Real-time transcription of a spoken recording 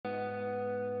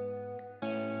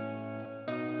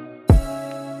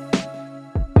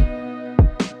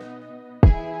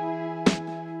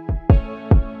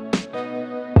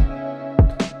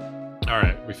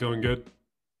We feeling good?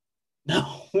 No.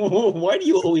 Why do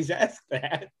you always ask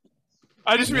that?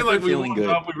 I just feel like we feeling good.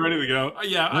 up, we're ready to go.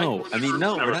 Yeah. No,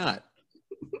 we're not.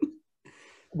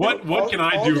 What can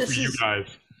I do for you guys?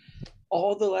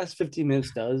 All the last 15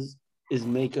 minutes does is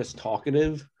make us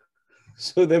talkative.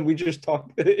 So then we just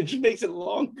talk. It just makes it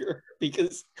longer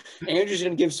because Andrew's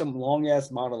going to give some long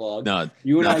ass monologue. No,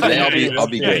 you and I. today I'll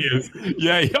be good.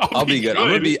 I'll be good.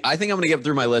 I think I'm going to get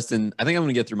through my list in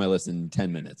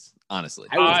 10 minutes. Honestly,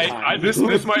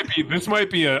 this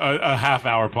might be a half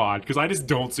hour pod because I just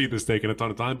don't see this taking a ton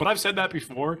of time. But I've said that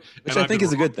before, which I think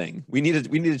is a good thing. We need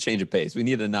to change a pace. We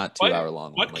need a not 2 hour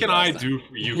long. What can I do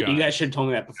for you guys? You guys should have told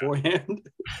me that beforehand.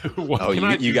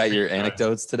 You got your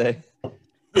anecdotes today.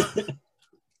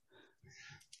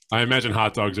 I imagine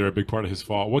hot dogs are a big part of his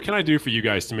fault. What can I do for you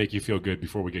guys to make you feel good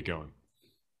before we get going?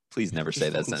 Please never say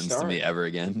that sentence to me ever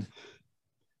again.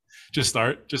 Just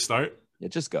start. Yeah,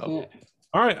 just go. Yeah.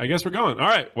 All right, I guess we're going. All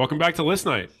right, welcome back to List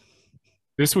Night.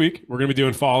 This week, we're going to be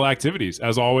doing fall activities.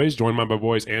 As always, joined by my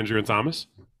boys Andrew and Thomas.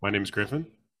 My name is Griffin.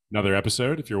 Another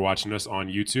episode. If you're watching us on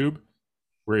YouTube,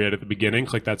 we're at the beginning.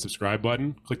 Click that subscribe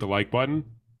button. Click the like button.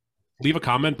 Leave a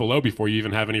comment below before you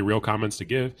even have any real comments to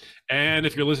give. And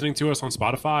if you're listening to us on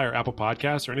Spotify or Apple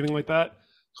Podcasts or anything like that,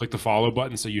 click the follow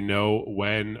button so you know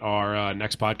when our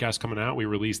next podcast is coming out. We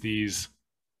release these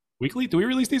weekly. Do we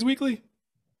release these weekly?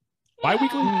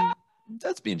 Bi-weekly?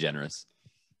 That's being generous.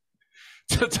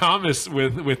 Thomas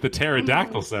with the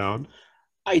pterodactyl sound.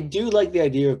 I do like the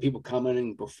idea of people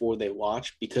commenting before they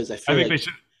watch because I think they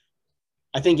should.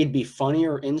 I think it'd be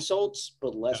funnier insults,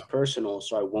 but less personal,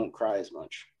 so I won't cry as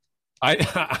much.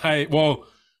 Well,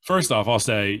 first off, I'll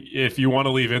say if you want to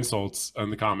leave insults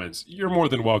in the comments, you're more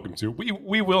than welcome to.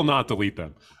 We will not delete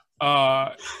them.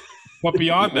 But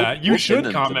beyond that, you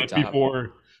should comment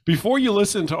before you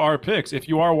listen to our picks. If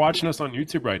you are watching us on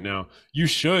YouTube right now, you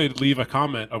should leave a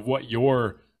comment of what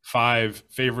your 5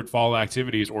 favorite fall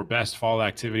activities or best fall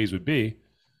activities would be.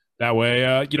 That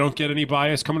way, you don't get any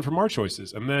bias coming from our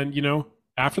choices. And then,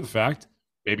 after the fact,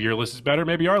 maybe your list is better,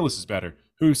 maybe our list is better.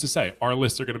 Who's to say? Our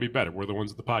lists are going to be better. We're the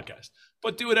ones with the podcast.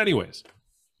 But do it anyways.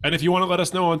 And if you want to let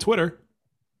us know on Twitter,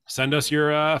 send us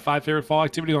your 5 favorite fall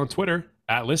activities on Twitter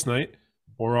 @listnight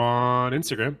or on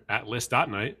Instagram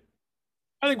 @list.night.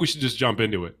 I think we should just jump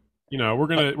into it. We're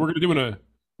gonna do a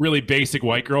really basic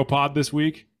white girl pod this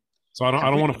week. So I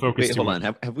don't want to focus too much. Hold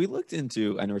on. Have we looked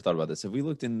into, I never thought about this. Have we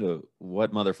looked into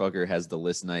what motherfucker has the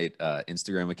List Night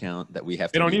Instagram account that we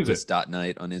have to use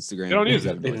list.night on Instagram? They don't use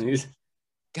it.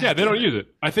 Yeah, they don't use it.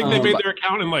 I think they made their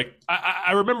account and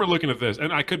I remember looking at this,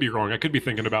 and I could be wrong. I could be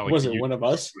thinking about was it one of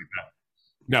us?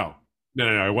 No,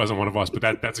 it wasn't one of us.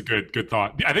 But that's a good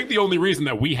thought. I think the only reason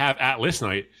that we have @List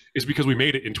Night is because we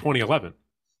made it in 2011.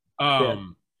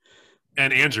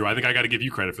 And Andrew, I think I got to give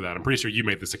you credit for that. I'm pretty sure you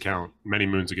made this account many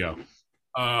moons ago.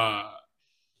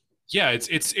 Yeah,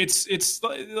 it's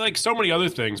like so many other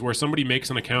things where somebody makes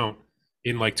an account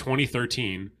in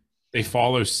 2013. They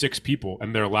follow 6 people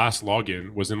and their last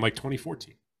login was in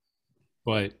 2014.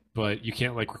 But you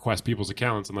can't request people's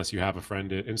accounts unless you have a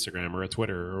friend at Instagram or at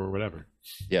Twitter or whatever.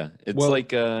 Yeah,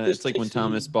 it's like when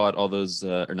Thomas bought all those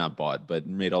or not bought, but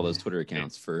made all those Twitter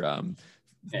accounts for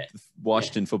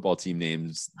Washington football team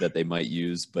names that they might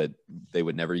use, but they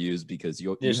would never use because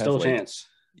there's still a chance.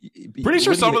 Pretty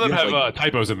sure some of them have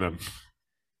typos in them.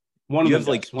 You have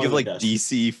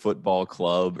DC Football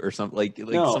Club or something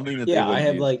something that I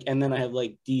have use. And then I have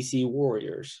DC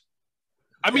Warriors.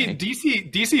 I mean,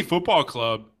 DC Football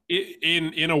Club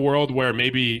in a world where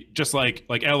maybe just like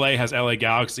LA has LA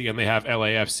Galaxy and they have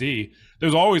LAFC,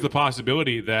 there's always the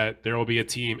possibility that there will be a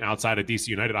team outside of DC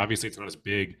United. Obviously, it's not as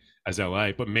big as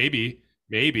LA, but maybe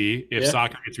if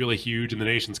soccer gets really huge in the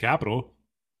nation's capital,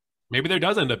 maybe there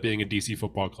does end up being a DC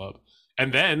Football Club.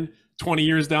 And then 20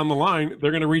 years down the line,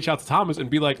 they're going to reach out to Thomas and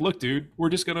be like, look, dude, we're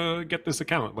just going to get this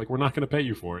account. We're not going to pay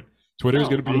you for it. Twitter's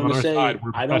going to be on our side.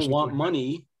 I don't want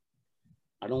money.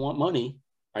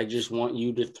 I just want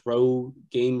you to throw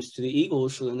games to the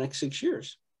Eagles for the next 6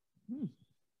 years.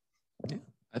 Yeah,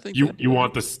 I think you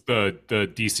want the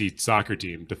DC soccer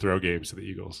team to throw games to the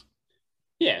Eagles.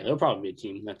 Yeah, there'll probably be a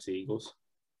team next to the Eagles.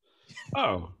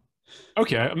 Oh,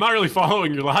 okay. I'm not really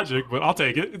following your logic, but I'll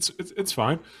take it. It's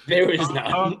fine. There is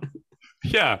none.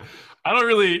 Yeah, I don't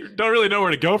really know where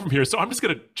to go from here, so I'm just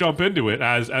gonna jump into it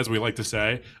as we like to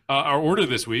say. Our order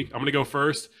this week: I'm gonna go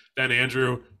first, then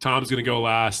Andrew. Tom's gonna go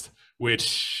last,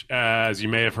 which, as you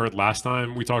may have heard last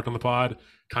time we talked on the pod,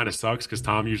 kind of sucks because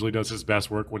Tom usually does his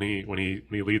best work when he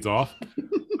leads off.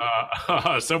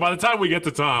 So by the time we get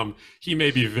to Tom, he may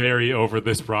be very over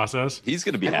this process. He's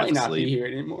gonna be I half might not asleep. be here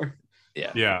anymore.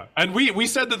 Yeah. And we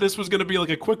said that this was gonna be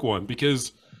a quick one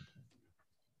because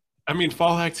I mean,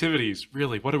 fall activities.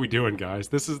 Really, what are we doing, guys?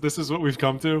 This is what we've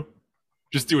come to.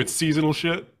 Just doing seasonal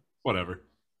shit. Whatever.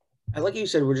 I like you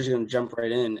said we're just gonna jump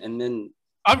right in, and then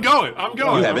I'm going.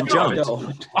 You haven't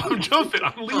jumped. I'm jumping.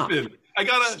 I'm leaving. I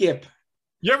gotta skip.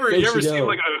 You ever seen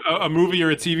like a movie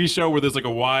or a TV show where there's like a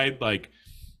wide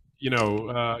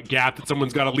gap that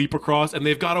someone's got to leap across, and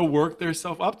they've got to work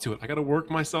themselves up to it. I got to work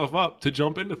myself up to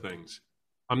jump into things.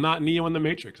 I'm not Neo in the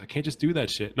Matrix. I can't just do that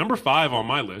shit. Number 5 on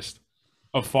my list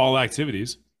of fall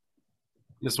activities.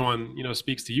 This one,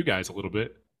 speaks to you guys a little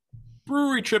bit.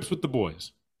 Brewery trips with the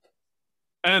boys.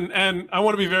 And I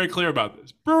want to be very clear about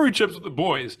this. Brewery trips with the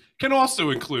boys can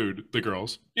also include the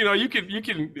girls. You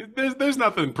can. There's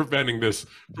nothing preventing this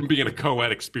from being a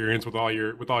co-ed experience with all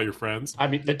your friends. I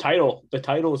mean, the title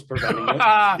is preventing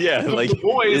it. Yeah, like the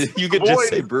boys. You could just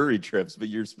say brewery trips, but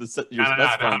you're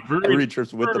specifying brewery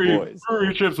trips with the boys.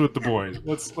 Brewery trips with the boys.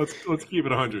 Let's keep it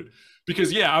 100.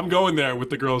 Because I'm going there with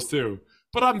the girls too.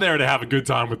 But I'm there to have a good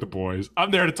time with the boys.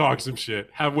 I'm there to talk some shit,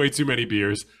 have way too many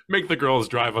beers, make the girls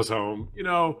drive us home.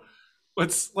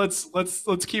 Let's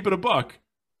keep it a buck.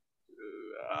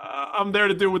 I'm there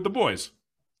to do it with the boys.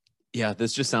 Yeah,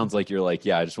 this just sounds like you're like,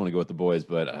 I just want to go with the boys,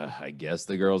 but I guess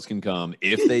the girls can come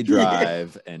if they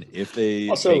drive and if they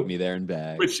take me there and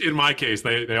back. Which in my case,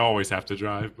 they always have to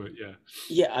drive, but yeah.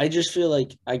 Yeah, I just feel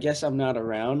like I guess I'm not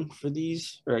around for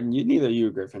these, or neither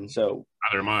you, Griffin. So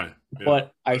neither am I. Yeah,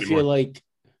 but I feel like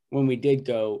when we did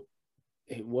go,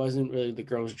 it wasn't really the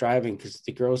girls driving because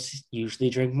the girls usually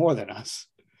drink more than us.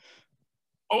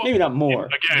 Oh, maybe not more.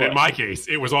 Again, in my case,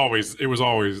 it was always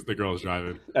the girls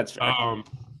driving. That's fair.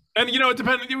 And it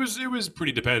depended. It was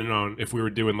pretty dependent on if we were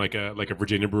doing like a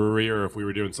Virginia brewery or if we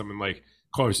were doing something like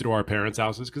closer to our parents'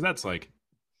 houses, because that's like,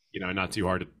 not too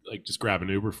hard to like just grab an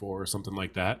Uber for or something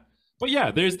like that. But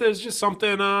yeah, there's just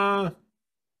something.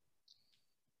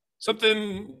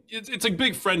 It's a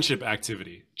big friendship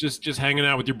activity. Just hanging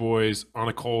out with your boys on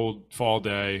a cold fall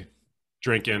day,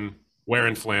 drinking,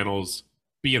 wearing flannels,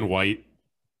 being white.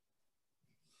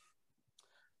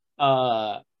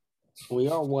 We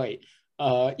are white.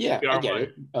 I get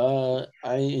it.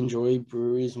 I enjoy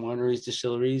breweries, wineries,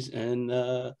 distilleries, and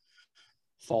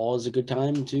fall is a good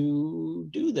time to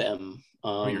do them.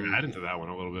 You're adding to that one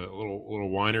a little bit, a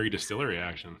little winery distillery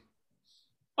action.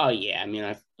 Oh yeah, I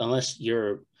mean, unless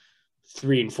you're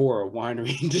 3 and 4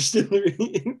 winery and distillery.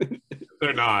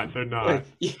 They're not.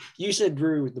 You said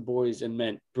brewery with the boys and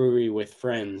meant brewery with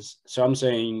friends, so I'm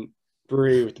saying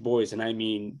brewery with the boys, and I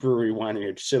mean brewery, winery,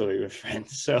 or distillery with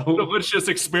friends. So let's just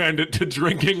expand it to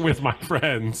drinking with my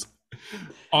friends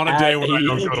on a day when I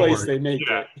don't go to work. They make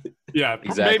it. Yeah,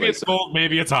 exactly. Maybe it's cold,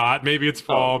 maybe it's hot, maybe it's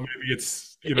fall, maybe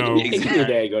it's it can be a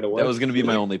day I go to work. That was going to be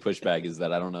my only pushback, is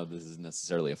that I don't know if this is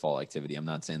necessarily a fall activity. I'm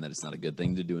not saying that it's not a good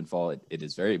thing to do in fall. It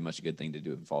is very much a good thing to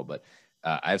do in fall, but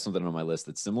I have something on my list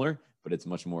that's similar, but it's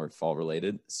much more fall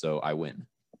related. So I win.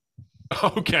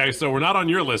 Okay, so we're not on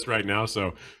your list right now,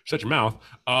 so shut your mouth.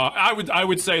 I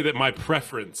would say that my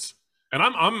preference, and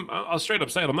I'll straight up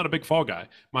say it, I'm not a big fall guy.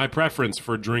 My preference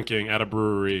for drinking at a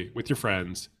brewery with your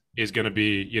friends is going to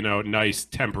be, nice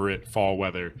temperate fall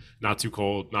weather, not too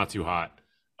cold, not too hot,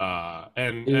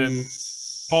 and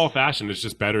fall fashion is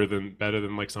just better than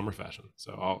like summer fashion.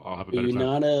 So I'll have a better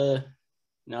time. You're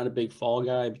not a big fall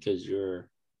guy because you're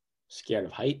scared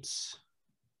of heights.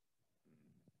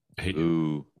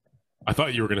 Ooh. I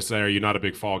thought you were going to say, are you not a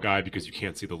big fall guy because you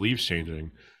can't see the leaves changing?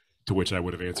 To which I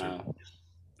would have answered,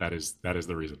 that is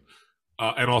the reason.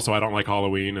 And also, I don't like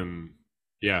Halloween, and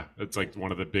yeah, it's like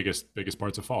one of the biggest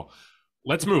parts of fall.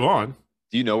 Let's move on.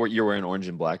 Do you know what you're wearing? Orange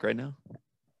and black right now?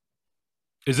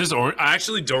 Is this orange? I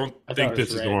actually don't think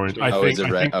this is orange. Is it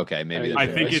red? Okay, maybe. I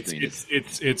think it's Andrew's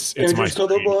my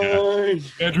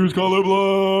colorblind. Yeah. Andrew's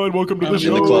colorblind. Welcome to the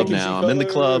show. I'm in the club now. I'm in the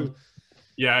club.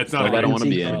 Yeah, it's not. I don't want to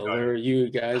be in. Color.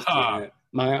 You guys,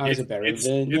 my eyes are better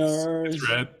than yours. It's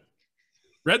red.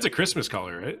 Red's a Christmas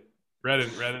color, right? Red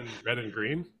and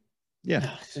green.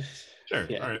 Yeah. Sure.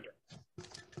 Yeah. All right.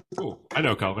 Cool. I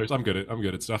know colors. I'm good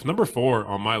at stuff. Number 4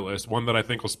 on my list, one that I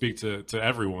think will speak to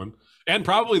everyone, and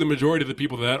probably the majority of the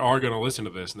people that are going to listen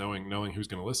to this, knowing who's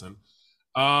going to listen.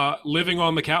 Living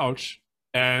on the couch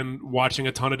and watching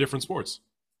a ton of different sports.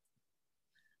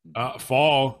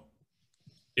 Fall,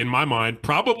 in my mind,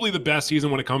 probably the best season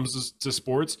when it comes to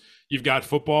sports. You've got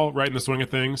football right in the swing of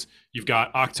things. You've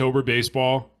got October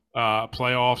baseball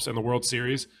playoffs and the World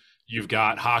Series. You've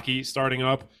got hockey starting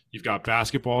up. You've got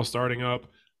basketball starting up.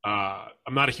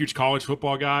 I'm not a huge college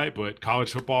football guy, but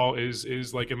college football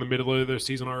is like in the middle of their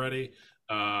season already.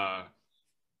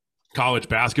 College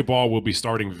basketball will be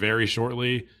starting very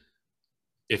shortly.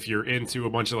 If you're into a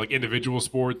bunch of like individual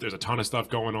sport, there's a ton of stuff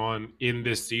going on in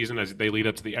this season as they lead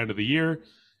up to the end of the year.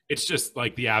 It's just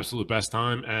like the absolute best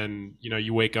time. And, you know,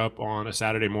 you wake up on a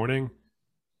Saturday morning,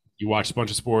 you watch a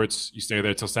bunch of sports, you stay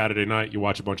there till Saturday night, you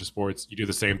watch a bunch of sports, you do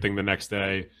the same thing the next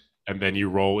day, and then you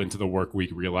roll into the work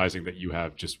week realizing that you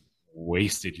have just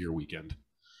wasted your weekend.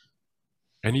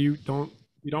 And you don't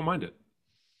mind it.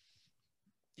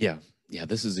 Yeah,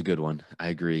 this is a good one. I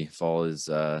agree. Fall is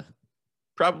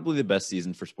probably the best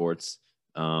season for sports,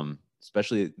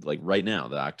 especially like right now,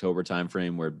 the October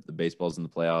timeframe where the baseball's in the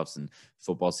playoffs and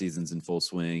football season's in full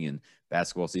swing and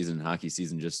basketball season and hockey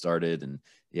season just started. And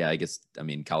yeah, I guess, I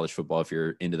mean, college football, if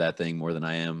you're into that thing more than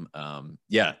I am,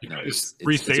 it's a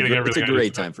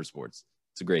great time for sports.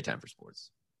 It's a great time for sports.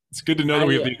 It's good to know that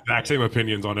we have the exact same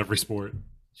opinions on every sport.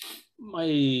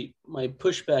 My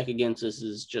pushback against this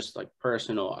is just like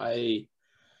personal. I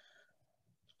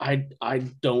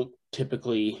don't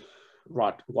typically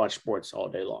watch sports all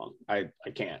day long. I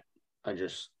can't. I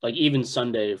just like even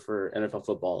Sunday for NFL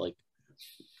football, like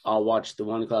I'll watch the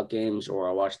 1 o'clock games or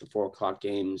I'll watch the 4 o'clock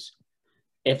games.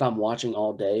 If I'm watching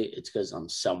all day, it's because I'm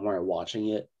somewhere watching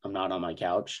it. I'm not on my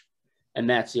couch. And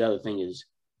that's the other thing is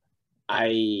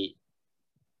if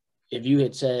you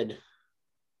had said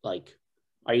like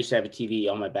I used to have a TV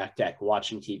on my back deck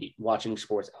watching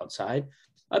sports outside,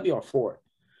 I'd be all for it.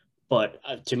 But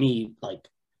to me, like,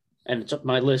 and it's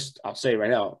my list, I'll say right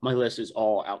now, my list is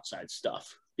all outside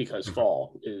stuff because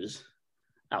fall is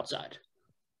outside.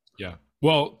 Yeah.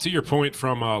 Well, to your point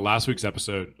from last week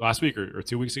or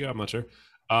 2 weeks ago, I'm not sure,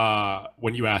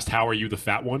 when you asked, how are you the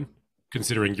fat one,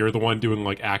 considering you're the one doing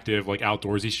like active, like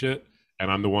outdoorsy shit,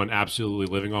 and I'm the one absolutely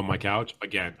living on my couch.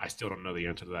 Again, I still don't know the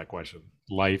answer to that question.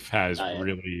 Life has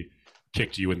really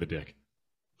kicked you in the dick.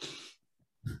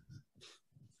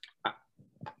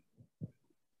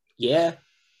 Yeah.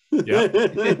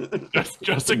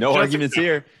 just no arguments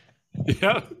here.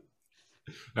 Yeah.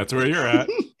 That's where you're at.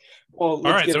 Well, let's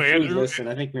all right, so Andrew, listen,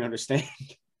 I think we understand.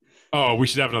 Oh, we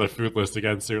should have another food list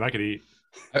again soon. I could eat.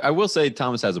 I will say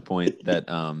Thomas has a point that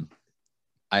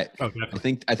I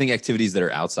think activities that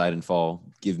are outside in fall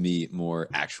give me more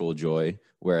actual joy,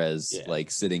 whereas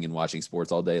like sitting and watching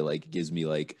sports all day like gives me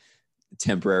like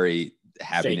temporary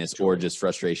happiness or just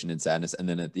frustration and sadness, and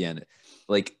then at the end,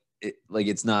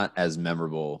 it's not as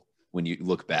memorable when you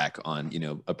look back on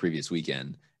a previous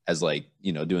weekend as like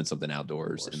doing something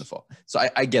outdoors in the fall. So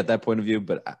I get that point of view,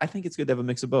 but I think it's good to have a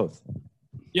mix of both.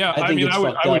 Yeah,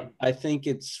 I think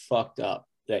it's fucked up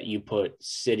that you put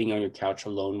sitting on your couch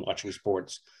alone watching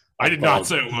sports. I did not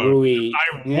say alone. We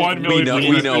know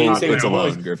it's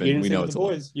alone, Griffin. We know it's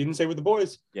alone. You didn't say with the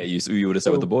boys. Yeah, you would have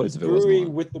said with the boys if it wasn't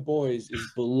alone. With the boys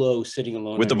is below sitting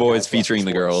alone. With the boys featuring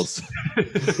the girls.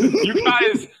 You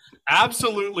guys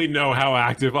absolutely know how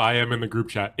active I am in the group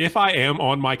chat. If I am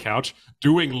on my couch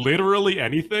doing literally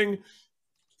anything,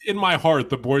 in my heart,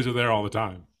 the boys are there all the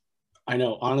time. I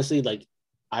know. Honestly, like,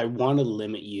 I want to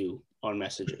limit you on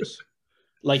messages.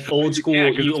 Like old school,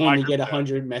 you only get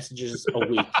 100 messages a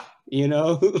week,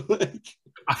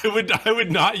 I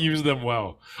would not use them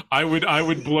well. I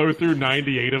would blow through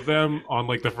 98 of them on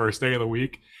like the first day of the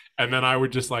week, and then I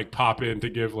would just like pop in to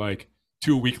give like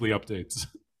 2 weekly updates.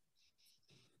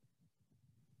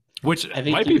 Which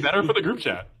might be better for the group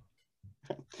chat.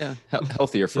 Yeah,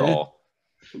 healthier for all.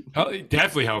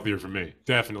 Definitely healthier for me.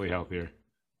 Definitely healthier.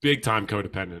 Big time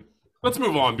codependent. Let's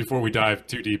move on before we dive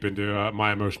too deep into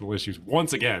my emotional issues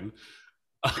once again.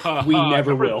 We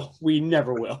never will. We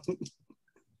never will.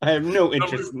 I have no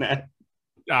interest in that.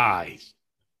 Yeah,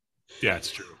 it's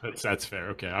true. That's fair.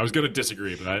 Okay, I was going to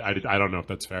disagree, but I don't know if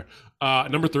that's fair.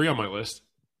 Number 3 on my list.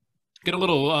 Get a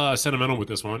little sentimental with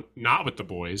this one. Not with the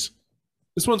boys.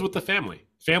 This one's with the family.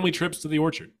 Family trips to the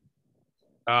orchard.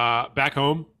 Back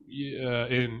home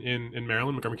in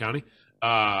Maryland, Montgomery County,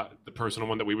 the personal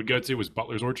one that we would go to was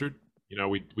Butler's Orchard.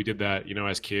 We did that,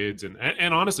 as kids,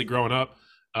 and honestly, growing up,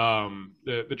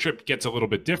 the trip gets a little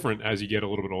bit different as you get a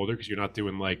little bit older because you're not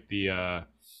doing like the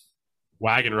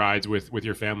wagon rides with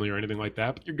your family or anything like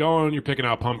that. But you're picking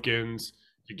out pumpkins,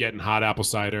 you're getting hot apple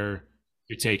cider,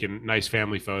 you're taking nice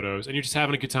family photos, and you're just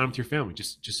having a good time with your family,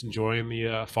 just enjoying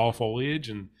the fall foliage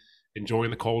and enjoying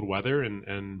the cold weather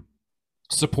and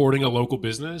supporting a local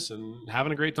business and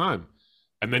having a great time.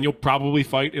 And then you'll probably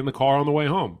fight in the car on the way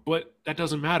home, but that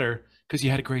doesn't matter because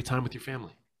you had a great time with your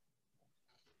family.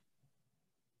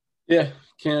 Yeah,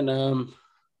 can't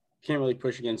really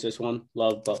push against this one.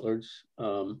 Love Butler's,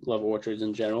 love orchards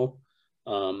in general.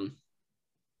 Love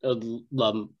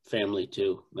family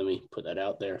too. Let me put that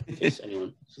out there in case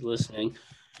anyone is listening.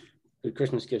 Good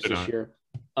Christmas gifts this year.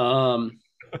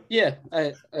 Yeah,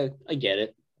 I get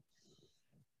it.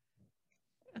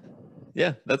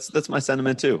 Yeah, that's my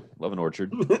sentiment too. Love an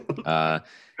orchard.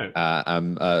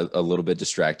 I'm a little bit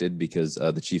distracted because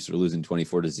the Chiefs are losing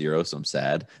 24-0, so I'm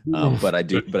sad. But I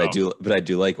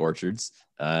do like orchards.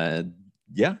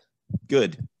 Yeah,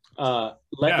 good. Let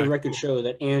the record show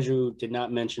that Andrew did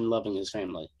not mention loving his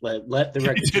family. Let the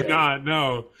record show. He did not,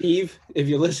 no. Steve, if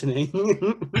you're listening.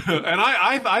 And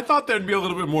I thought there'd be a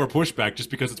little bit more pushback just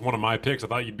because it's one of my picks. I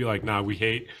thought you'd be like, nah, we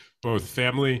hate both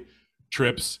family,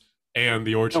 trips, and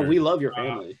the orchard. No, we love your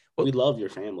family. We love your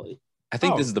family. I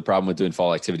think this is the problem with doing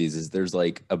fall activities is there's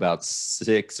like about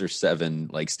 6 or 7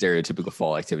 like stereotypical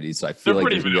fall activities. So I feel like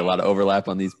there's gonna be a lot of overlap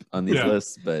on these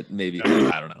lists, but maybe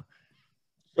I don't know.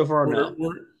 So far,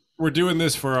 we're doing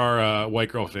this for our white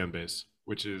girl fan base,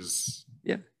 which is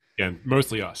again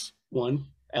mostly us. One,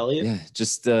 Elliot. Yeah,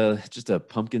 just a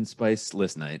pumpkin spice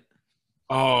list night.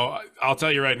 Oh, I'll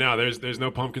tell you right now, there's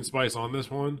no pumpkin spice on this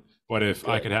one. But if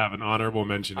I could have an honorable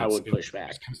mention, I would push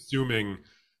back. Consuming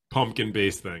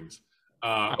pumpkin-based things.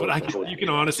 You can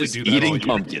honestly just do that. Eating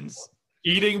pumpkins.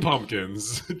 Eating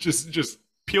pumpkins. just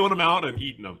peeling them out and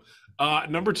eating them.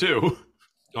 Number 2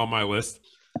 on my list.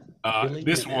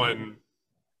 This one.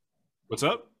 What's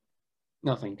up?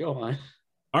 Nothing. Go on.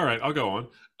 All right, I'll go on.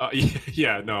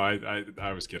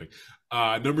 I was kidding.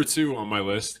 Number 2 on my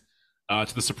list,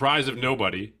 to the surprise of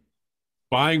nobody,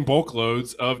 buying bulk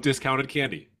loads of discounted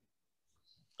candy.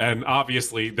 And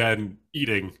obviously then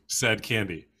eating said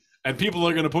candy. And people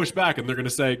are going to push back and they're going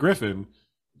to say, Griffin,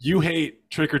 you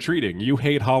hate trick-or-treating. You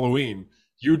hate Halloween.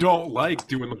 You don't like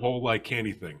doing the whole like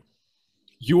candy thing.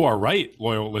 You are right,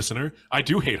 loyal listener. I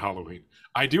do hate Halloween.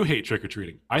 I do hate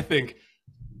trick-or-treating. I think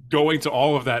going to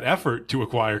all of that effort to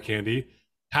acquire candy,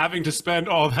 having to spend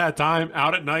all that time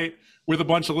out at night with a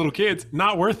bunch of little kids,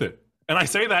 not worth it. And I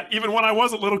say that even when I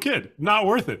was a little kid, not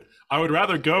worth it. I would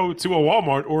rather go to a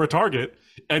Walmart or a Target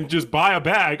and just buy a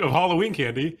bag of Halloween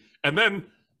candy. And then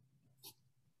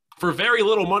for very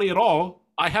little money at all,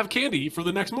 I have candy for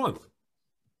the next month.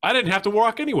 I didn't have to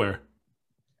walk anywhere.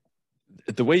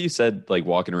 The way you said like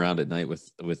walking around at night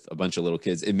with a bunch of little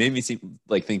kids, it made me think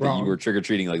that you were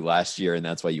trick-or-treating like last year and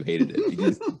that's why you hated it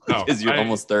because you're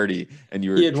almost 30 and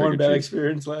you were. You had one bad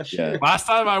experience last year. Last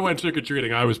time I went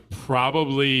trick-or-treating, I was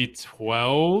probably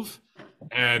 12,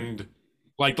 and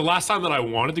like the last time that I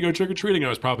wanted to go trick-or-treating, I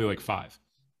was probably like 5.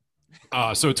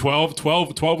 So 12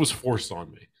 was forced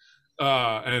on me.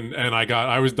 And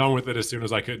I was done with it as soon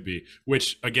as I could be,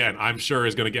 which again, I'm sure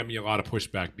is going to get me a lot of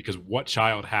pushback because what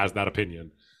child has that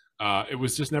opinion? It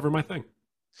was just never my thing.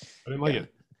 I didn't like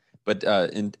it. But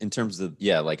in terms of,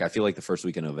 like I feel like the first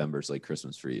week of November is like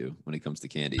Christmas for you when it comes to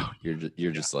candy.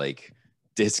 You're just like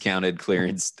discounted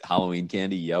clearance Halloween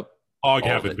candy. Yep. Hog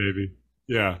heaven, baby.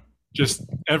 Yeah. Just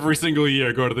every single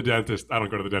year, go to the dentist. I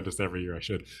don't go to the dentist every year. I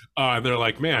should. And they're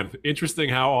like, man, interesting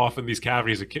how often these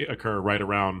cavities occur right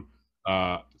around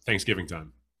Thanksgiving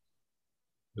time.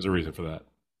 There's a reason for that.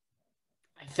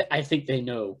 I think they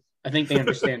know. I think they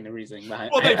understand the reasoning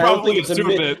behind. Well, they probably assume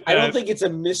that. I don't think it's a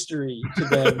mystery to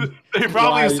them. They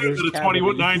probably assume that a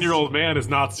 29-year-old man is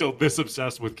not still this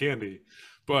obsessed with candy.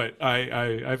 But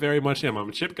I very much am. I'm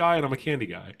a chip guy and I'm a candy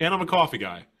guy and I'm a coffee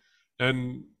guy,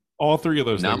 and all 3 of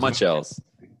those. Not things. Much else.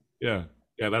 Yeah,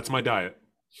 that's my diet: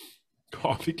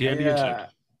 coffee, candy, and chip.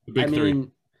 The big 3.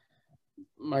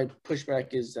 My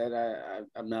pushback is that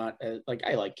I'm not like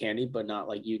I like candy, but not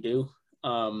like you do.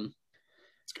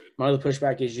 My other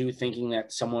pushback is you thinking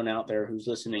that someone out there who's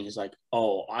listening is like,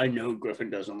 oh, I know Griffin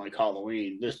doesn't like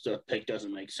Halloween. This pick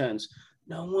doesn't make sense.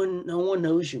 No one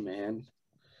knows you, man.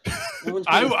 No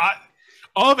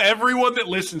of everyone that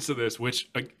listens to this,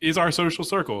 which is our social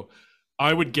circle,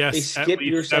 I would guess at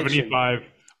least 75.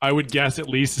 I would guess at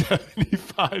least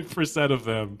 75% of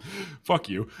them. Fuck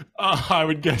you. I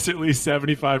would guess at least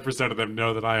 75% of them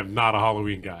know that I am not a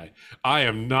Halloween guy. I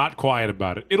am not quiet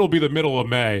about it. It'll be the middle of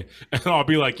May, and I'll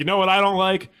be like, you know what I don't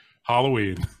like?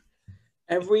 Halloween.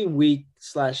 Every week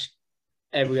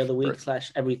 / every other week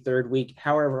 / every third week,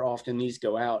 however often these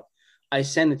go out, I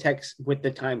send a text with the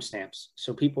timestamps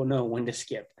so people know when to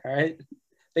skip. All right?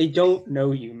 They don't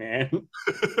know you, man.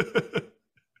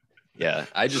 Yeah,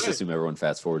 I just assume everyone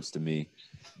fast forwards to me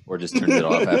or just turns it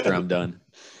off after I'm done.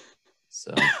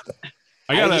 So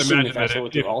I gotta imagine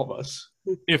that if all of us.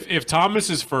 If Thomas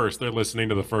is first, they're listening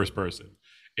to the first person.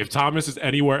 If Thomas is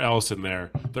anywhere else in there,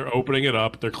 they're opening it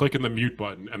up, they're clicking the mute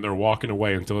button, and they're walking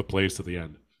away until it plays to the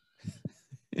end.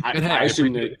 I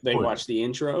assume that they watch the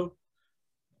intro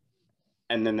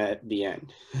and then at the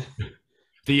end.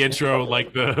 The intro,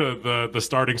 like the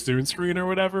starting soon screen or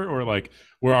whatever, or like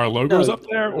where our logo's up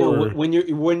there, or when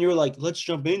you're like, let's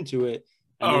jump into it,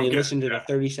 and then they listen to the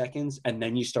 30 seconds, and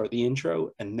then you start the intro,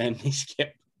 and then they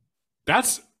skip.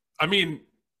 I mean,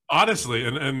 honestly,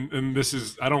 and this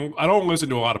is I don't listen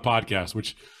to a lot of podcasts,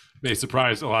 which may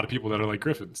surprise a lot of people that are like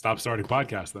Griffin. Stop starting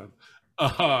podcasts then.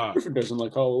 Griffin doesn't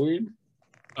like Halloween.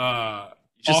 You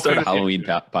should start a Halloween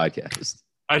podcast.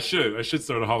 I should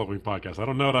start a Halloween podcast. I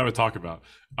don't know what I would talk about.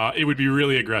 It would be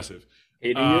really aggressive.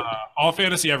 All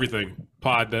Fantasy Everything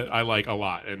pod that I like a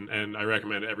lot, and I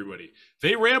recommend everybody.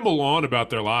 They ramble on about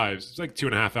their lives. It's like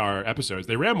 2.5 hour episodes.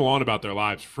 They ramble on about their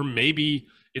lives for maybe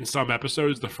in some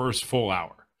episodes the first full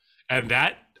hour, and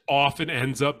that often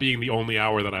ends up being the only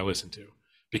hour that I listen to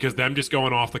because them just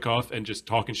going off the cuff and just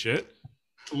talking shit.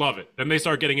 Love it. Then they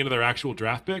start getting into their actual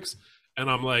draft picks, and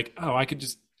I'm like, oh, I could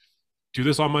just do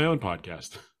this on my own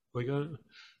podcast. Like,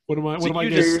 what am I? What am I?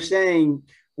 You're saying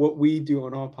what we do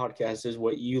on our podcast is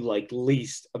what you like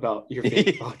least about your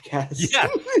favorite podcast.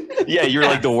 Yeah, you're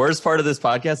like the worst part of this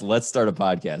podcast. Let's start a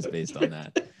podcast based on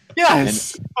that.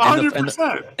 Yes,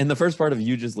 100%. And the first part of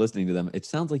you just listening to them, it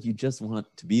sounds like you just want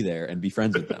to be there and be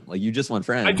friends with them. Like you just want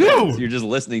friends. I do. So you're just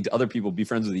listening to other people be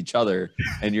friends with each other,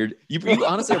 and you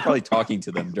honestly are probably talking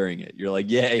to them during it. You're like,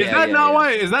 Is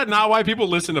that not why people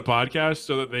listen to podcasts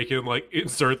so that they can like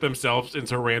insert themselves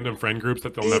into random friend groups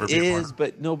that they'll never be part of?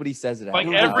 But nobody says it. Like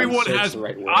everyone has.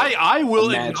 I will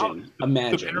imagine the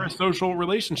parasocial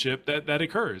relationship that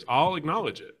occurs. I'll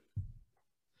acknowledge it.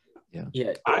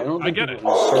 Yeah. I don't think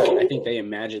I think they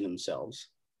imagine themselves.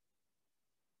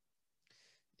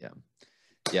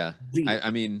 Yeah. I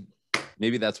mean,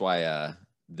 maybe that's why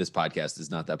this podcast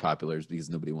is not that popular, is because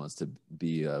nobody wants to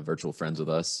be virtual friends with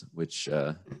us, which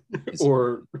is,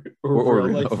 or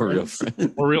real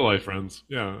friends. Or real life friends.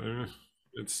 Yeah,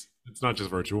 it's not just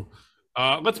virtual.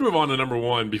 Let's move on to number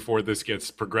one before this gets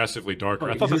progressively darker.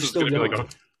 I thought this was going to be like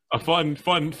a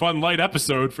fun light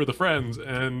episode for the friends,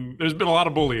 and there's been a lot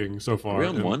of bullying so far. We're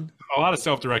on one. A lot of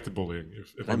self-directed bullying.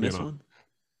 If I'm being honest.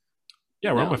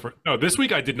 Yeah, we're on my first. No, this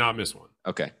week I did not miss one.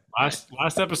 Okay.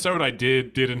 Last episode I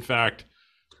did in fact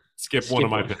skip one of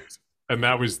my picks, and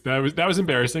that was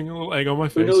embarrassing. A little egg on my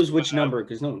face. Who knows which number?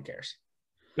 Because no one cares.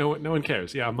 No one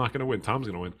cares. Yeah, I'm not going to win. Tom's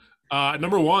going to win.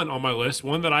 Number one on my list,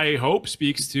 one that I hope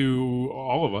speaks to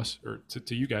all of us or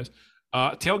to you guys.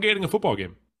 Tailgating a football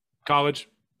game, college.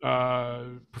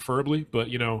 Preferably, but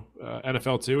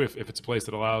NFL too, if it's a place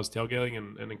that allows tailgating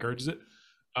and encourages it.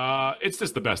 It's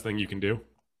just the best thing you can do.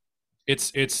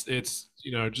 It's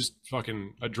just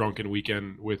fucking a drunken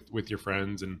weekend with your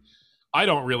friends, and I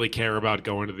don't really care about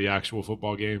going to the actual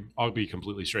football game. I'll be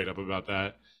completely straight up about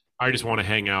that. I just want to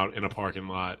hang out in a parking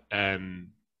lot and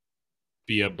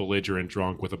be a belligerent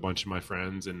drunk with a bunch of my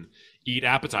friends and eat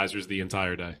appetizers the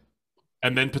entire day,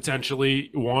 and then potentially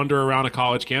wander around a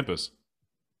college campus.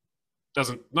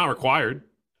 Not required,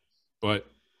 but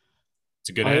it's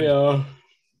a good end.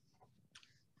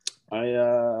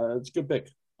 It's a good pick.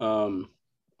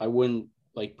 I wouldn't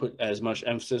put as much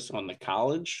emphasis on the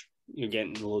college. You're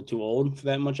getting a little too old for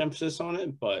that much emphasis on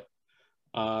it, but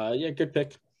good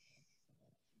pick.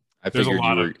 There's a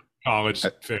lot of college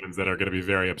fans that are going to be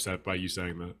very upset by you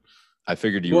saying that. I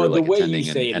figured you were attending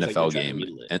an NFL game.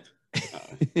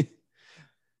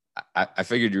 I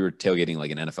figured you were tailgating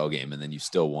like an NFL game, and then you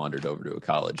still wandered over to a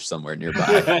college somewhere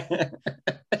nearby.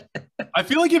 I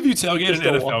feel like if you tailgate an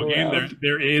NFL game,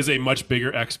 there is a much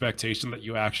bigger expectation that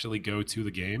you actually go to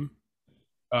the game.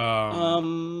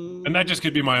 And that just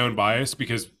could be my own bias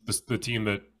because the team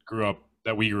that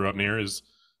we grew up near is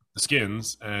the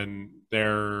Skins, and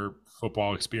their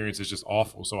football experience is just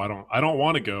awful. So I don't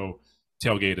want to go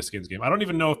tailgate a Skins game. I don't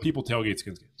even know if people tailgate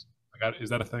Skins games. Is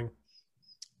that a thing?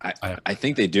 I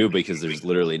think they do because there's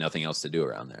literally nothing else to do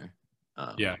around there.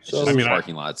 It's just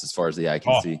parking lots as far as the eye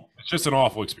can see. It's just an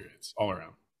awful experience all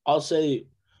around. I'll say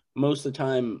most of the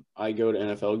time I go to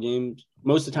NFL games,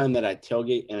 most of the time that I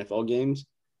tailgate NFL games,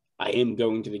 I am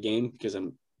going to the game because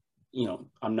I'm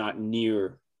not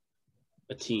near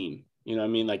a team. You know what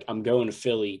I mean? Like I'm going to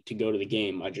Philly to go to the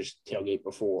game. I just tailgate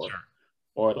before. Sure.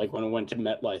 Or like when I went to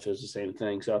MetLife, it was the same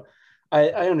thing. So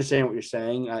I understand what you're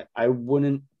saying.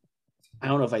 I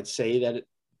don't know if I'd say that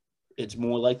it's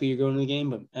more likely you're going to the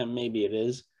game, but maybe it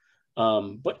is.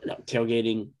 But no,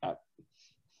 tailgating,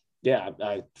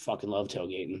 I fucking love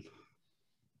tailgating.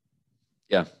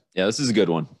 Yeah, this is a good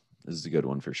one. This is a good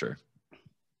one for sure.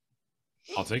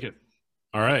 I'll take it.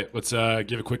 All right, let's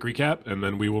give a quick recap, and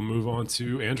then we will move on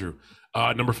to Andrew.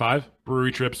 Number 5,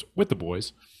 brewery trips with the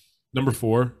boys. Number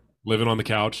 4, living on the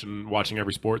couch and watching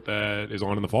every sport that is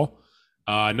on in the fall.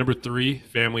 Number 3,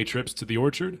 family trips to the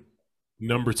orchard.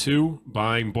 Number 2,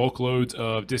 buying bulk loads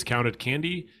of discounted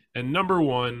candy. And number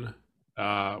 1,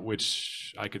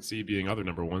 which I could see being other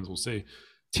number 1s, we'll see,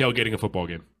 tailgating a football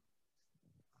game.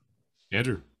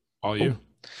 Andrew, all you.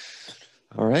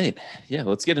 All right. Yeah,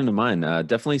 let's get into mine.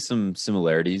 Definitely some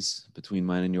similarities between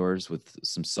mine and yours with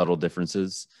some subtle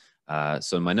differences.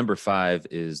 So my number 5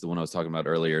 is the one I was talking about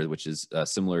earlier, which is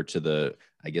similar to the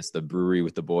brewery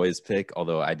with the boys pick,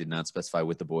 although I did not specify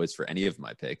with the boys for any of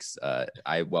my picks.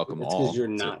 I welcome all. Because you're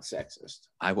not sexist.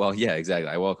 Yeah, exactly.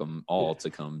 I welcome all to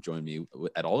come join me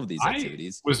at all of these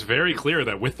activities. I was very clear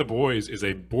that with the boys is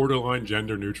a borderline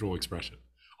gender neutral expression.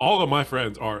 All of my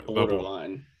friends are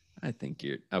borderline. I think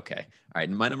you're okay. All right.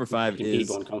 And my number 5 is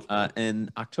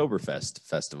an Oktoberfest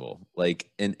festival.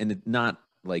 And not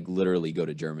like literally go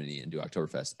to Germany and do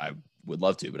Oktoberfest. I would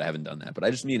love to, but I haven't done that. But I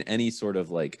just mean any sort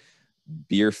of like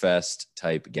beer fest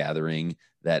type gathering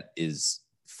that is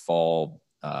fall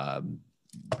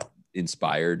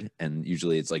inspired. And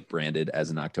usually it's like branded as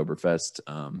an Oktoberfest.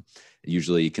 It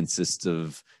usually consists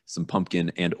of some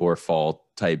pumpkin and or fall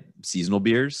type seasonal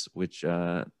beers, which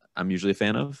I'm usually a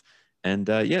fan of. And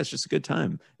it's just a good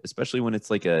time, especially when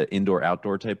it's like a indoor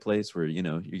outdoor type place where,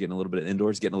 you're getting a little bit of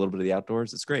indoors, getting a little bit of the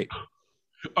outdoors. It's great.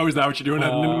 Oh, is that what you're doing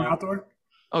at an indoor outdoor?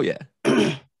 Oh, yeah.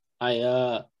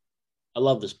 I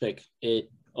love this pick. It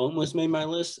almost made my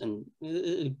list and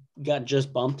it got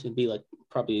just bumped. It'd be like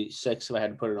probably 6 if I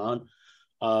had to put it on.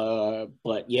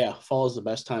 But yeah, fall is the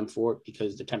best time for it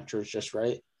because the temperature is just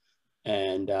right.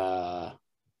 And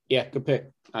yeah, good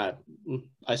pick.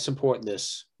 I support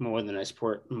this more than I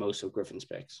support most of Griffin's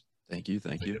picks. Thank you.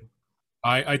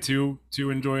 I too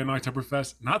enjoy an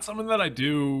Oktoberfest. Not something that I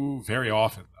do very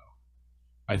often, though.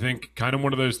 I think kind of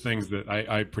one of those things that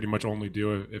I pretty much only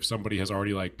do if somebody has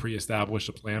already like pre-established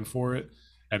a plan for it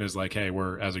and is like, hey,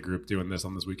 we're as a group doing this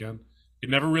on this weekend. It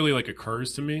never really like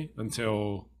occurs to me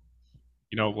until,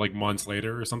 like months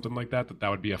later or something like that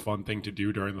would be a fun thing to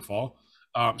do during the fall.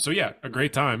 So yeah, a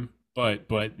great time.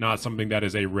 But not something that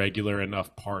is a regular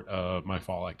enough part of my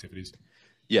fall activities.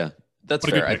 Yeah, that's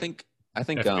fair. I think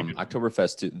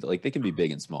Oktoberfest too, like they can be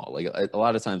big and small. Like a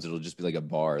lot of times it'll just be like a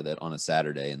bar that on a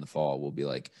Saturday in the fall will be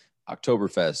like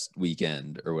Oktoberfest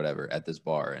weekend or whatever at this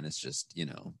bar, and it's just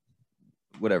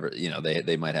whatever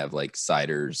they might have like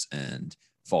ciders and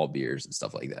fall beers and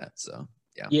stuff like that. So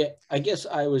yeah, I guess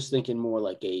I was thinking more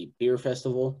like a beer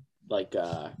festival, like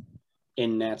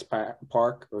in Nats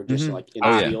Park or just like in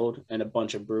the field and a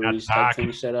bunch of breweries type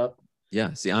things set up.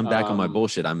 Yeah. See, I'm back on my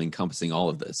bullshit. I'm encompassing all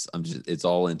of this. It's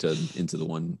all into the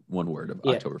one word of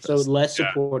Oktoberfest. So less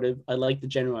supportive. I like the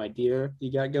general idea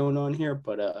you got going on here,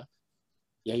 but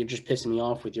you're just pissing me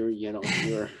off with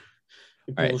your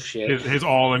bullshit. His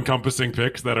all encompassing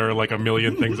picks that are like a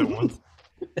million things at once.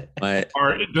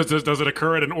 Does it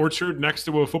occur at an orchard next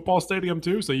to a football stadium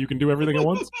too? So you can do everything at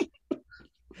once?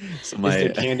 So my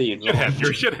candy you're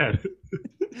shithead.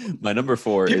 My number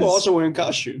 4 people also wearing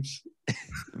costumes.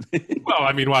 Well,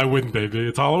 I mean, why wouldn't they be?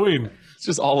 It's Halloween. It's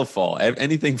just all of fall.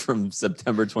 Anything from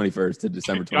September 21st to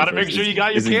December 21st. You gotta make sure you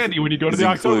got your candy when you go to the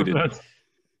Oktoberfest.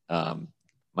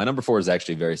 My number 4 is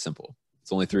actually very simple.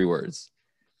 It's only 3 words,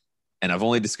 and I've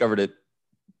only discovered it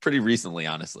pretty recently.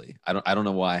 Honestly, I don't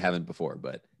know why I haven't before,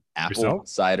 but apple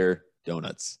cider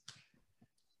donuts.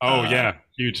 Oh yeah,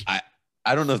 huge.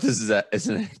 I don't know if this is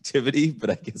an activity, but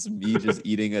I guess me just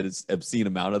eating an obscene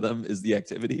amount of them is the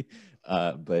activity.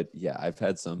 But yeah, I've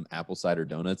had some apple cider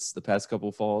donuts the past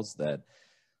couple falls that,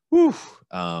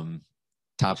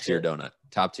 top tier donut.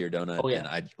 Oh, yeah. And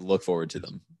I look forward to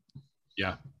them.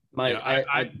 Yeah.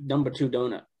 Number two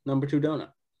donut.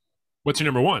 What's your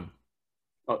number 1?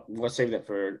 Oh, let's save that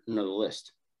for another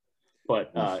list.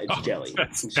 But it's jelly.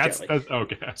 That's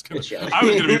okay. It's jelly. I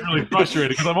was going to be really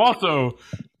frustrated because I'm also,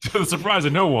 to the surprise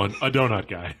of no one, a donut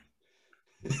guy.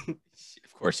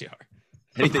 Of course you are.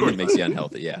 Anything that makes you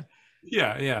unhealthy, yeah.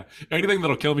 Yeah. Anything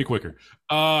that'll kill me quicker.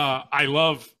 I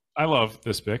love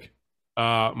this pick.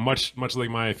 Much like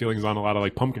my feelings on a lot of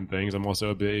like pumpkin things, I'm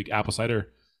also a big apple cider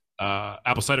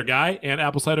guy and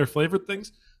apple cider flavored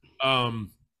things.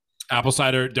 Apple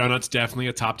cider donuts, definitely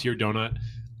a top tier donut.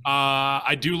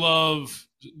 I do love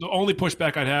the only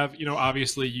pushback I'd have,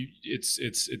 obviously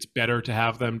it's better to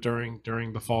have them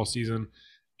during the fall season.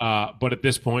 But at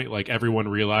this point, like everyone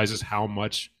realizes how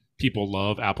much people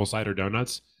love apple cider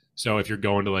donuts. So if you're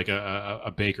going to like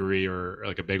a bakery or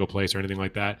like a bagel place or anything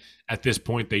like that, at this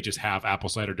point, they just have apple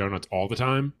cider donuts all the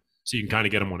time. So you can kind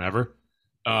of get them whenever.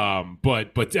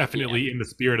 But definitely in the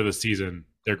spirit of the season,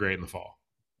 they're great in the fall.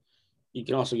 You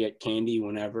can also get candy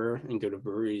whenever and go to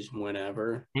breweries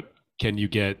whenever. Can you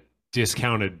get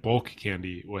discounted bulk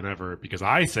candy whenever? Because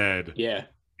I said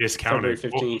discounted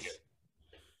February 15th,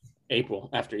 April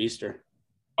after Easter.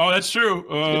 Oh, that's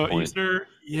true. Easter.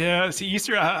 Yeah. See,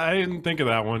 Easter, I didn't think of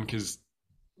that one because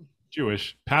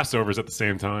Jewish. Passover's at the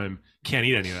same time. Can't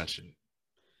eat any of that shit.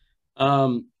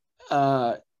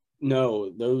 No,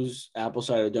 those apple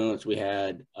cider donuts we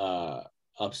had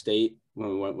upstate when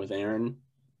we went with Aaron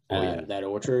at that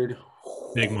orchard.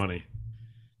 Big money.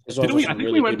 Didn't we? I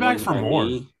think we went back for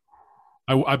more.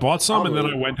 I bought some and then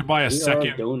I went to buy a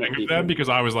second thing of them because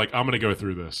I was like, I'm gonna go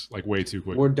through this like way too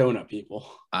quick. We're donut people.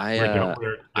 I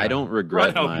don't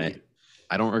regret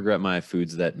my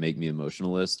foods that make me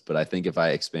emotionalist, but I think if I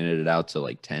expanded it out to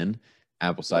like 10,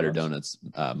 apple cider donuts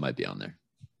might be on there.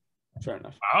 Fair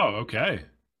enough. Oh, okay.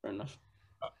 Fair enough.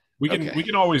 We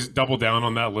can always double down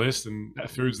on that list and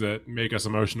foods that make us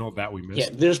emotional that we missed. Yeah,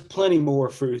 there's plenty more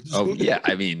foods. Oh yeah,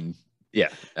 I mean, yeah,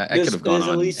 I could have gone on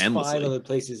endlessly. There's at least 5 other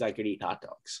places I could eat hot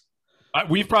dogs.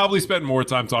 We've probably spent more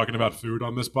time talking about food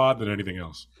on this pod than anything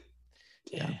else.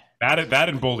 Yeah, that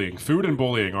and bullying. Food and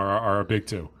bullying are a big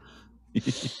two.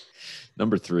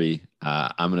 Number 3,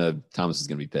 Thomas is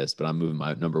gonna be pissed, but I'm moving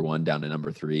my number 1 down to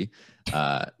number 3. Just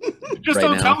right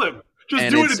don't tell him.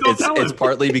 Just do it and don't tell him. It's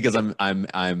partly because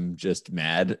I'm just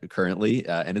mad currently,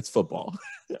 and it's football.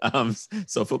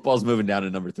 So football's moving down to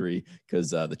number 3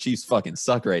 because the Chiefs fucking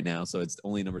suck right now. So it's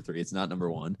only number 3. It's not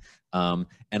number 1. And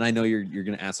I know you're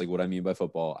gonna ask like what I mean by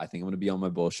football. I think I'm gonna be on my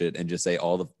bullshit and just say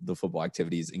all the football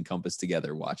activities encompassed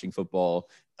together: watching football,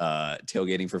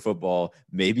 tailgating for football,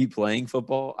 maybe playing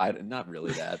football. Not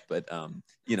really that, but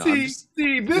this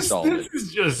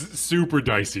is just super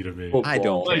dicey to me. Football. I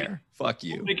don't care. Fuck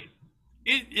you.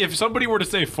 If somebody were to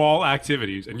say fall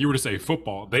activities and you were to say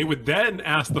football, they would then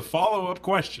ask the follow-up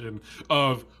question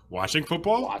of watching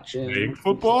football, playing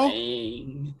football,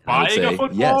 buying a football.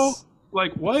 Yes.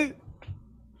 Like what?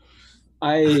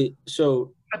 God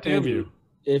damn Andrew,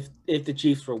 you. If the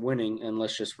Chiefs were winning, and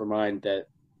let's just remind that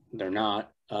they're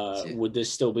not, would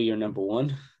this still be your number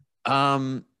 1?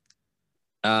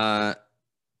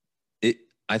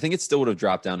 I think it still would have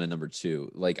dropped down to number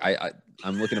 2. Like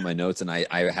I'm looking at my notes and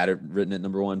I had it written at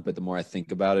number 1, but the more I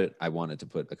think about it, I wanted to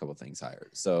put a couple things higher.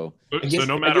 So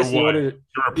no matter what, you're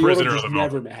a prisoner of the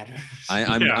never matters.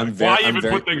 I'm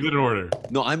put things in order.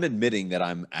 No, I'm admitting that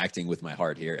I'm acting with my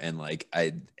heart here and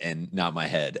and not my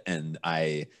head. And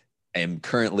I am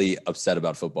currently upset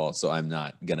about football, so I'm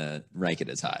not gonna rank it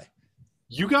as high.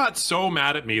 You got so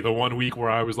mad at me the one week where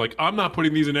I was like, I'm not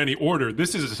putting these in any order.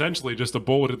 This is essentially just a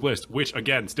bulleted list, which,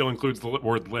 again, still includes the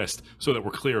word list, so that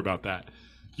we're clear about that.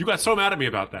 You got so mad at me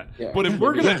about that. Yeah. But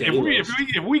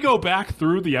if we go back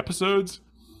through the episodes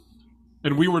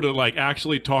and we were to like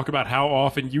actually talk about how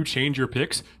often you change your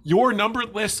picks, your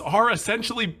numbered lists are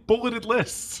essentially bulleted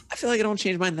lists. I feel like I don't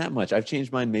change mine that much. I've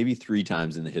changed mine maybe 3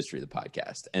 times in the history of the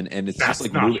podcast, and it's just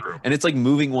like and it's like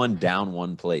moving one down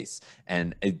one place.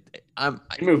 And it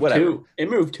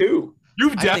moved 2.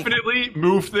 You've definitely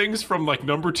moved things from like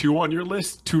number 2 on your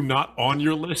list to not on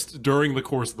your list during the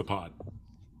course of the pod.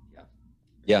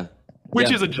 Yeah.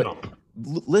 Which is a jump.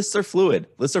 Lists are fluid.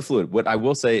 What I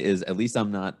will say is at least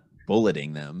I'm not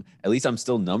bulleting them. At least I'm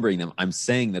still numbering them. I'm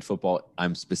saying that football,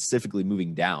 I'm specifically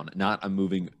moving down, not I'm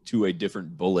moving to a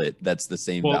different bullet that's the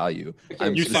same value.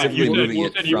 I'm specifically moving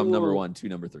it from number 1 to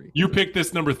number 3. You picked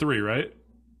this number 3, right?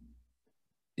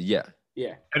 Yeah.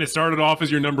 Yeah. And it started off as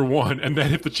your number 1, and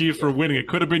then if the Chiefs were winning, it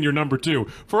could have been your number 2.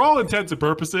 For all intents and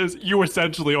purposes, you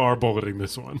essentially are bulleting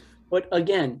this one. But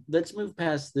again, let's move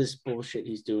past this bullshit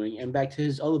he's doing and back to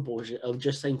his other bullshit of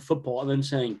just saying football and then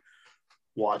saying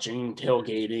watching,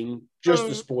 tailgating, just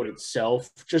the sport itself,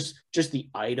 just the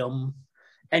item,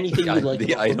 anything you like.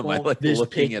 The item football, I like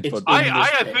looking at football.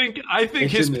 I think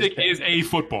his pick is a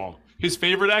football. His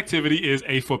favorite activity is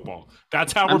a football.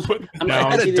 That's how we're putting it down. I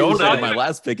had a donut in my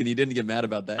last pick, and you didn't get mad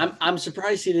about that. I'm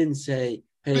surprised he didn't say,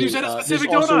 "Hey, you said a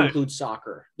specific this also donut. Includes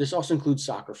soccer. This also includes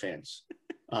soccer fans."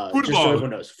 Just so everyone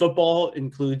knows, football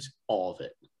includes all of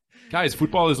it. Guys,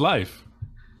 football is life.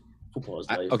 Football is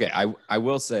life. Okay, I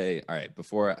will say, all right,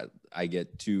 before I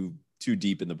get too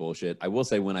deep in the bullshit, I will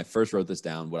say when I first wrote this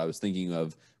down, what I was thinking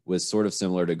of was sort of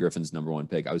similar to Griffin's number 1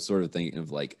 pick. I was sort of thinking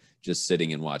of like just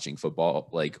sitting and watching football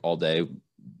like all day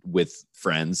with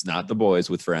friends, not the boys,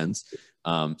 with friends.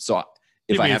 So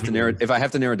if I have to narrow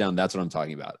it down, that's what I'm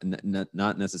talking about, and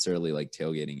not necessarily like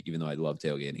tailgating, even though I love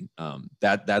tailgating.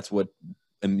 That's what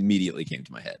immediately came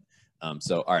to my head.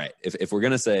 So all right, if we're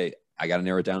gonna say I got to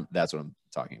narrow it down, that's what I'm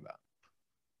talking about.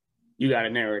 You got to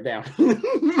narrow it down.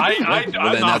 I'm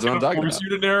not going to force you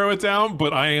to narrow it down,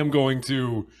 but I am going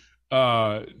to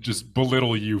just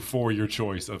belittle you for your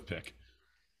choice of pick.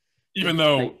 Even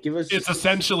though it's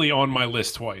essentially on my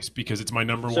list twice because it's my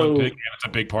number 1 pick and it's a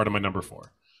big part of my number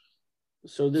 4.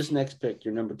 So this next pick,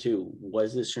 your number 2,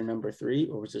 was this your number 3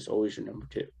 or was this always your number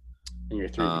 2? And your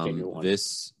 3 became your 1?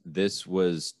 This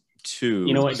was 2.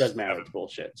 You know what? It doesn't matter. It's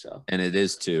bullshit. So. And it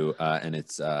is 2, and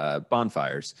it's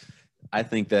bonfires. I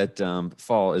think that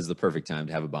fall is the perfect time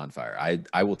to have a bonfire.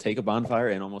 I will take a bonfire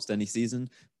in almost any season,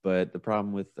 but the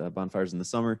problem with bonfires in the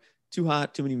summer, too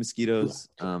hot, too many mosquitoes,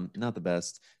 not the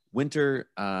best. Winter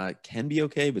can be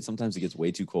okay, but sometimes it gets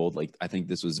way too cold. Like I think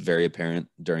this was very apparent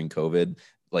during COVID,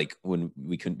 like when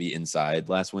we couldn't be inside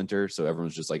last winter. So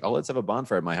everyone's just like, oh, let's have a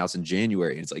bonfire at my house in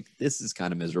January. And it's like, this is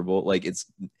kind of miserable. Like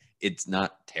it's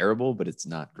not terrible, but it's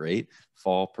not great.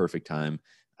 Fall, perfect time.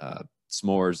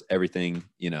 S'mores, everything,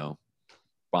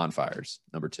 bonfires,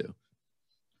 number 2.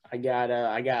 I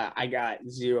got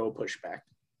zero pushback.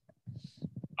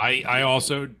 I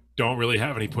also don't really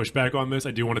have any pushback on this.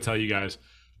 I do want to tell you guys,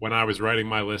 when I was writing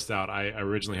my list out, I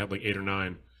originally had like 8 or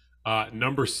 9.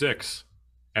 Number 6,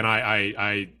 and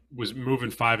I was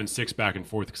moving 5 and 6 back and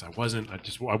forth because I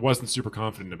wasn't super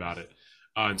confident about it,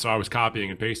 and so I was copying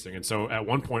and pasting. And so at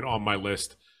one point on my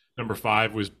list, number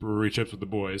 5 was brewery trips with the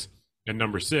boys, and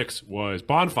number 6 was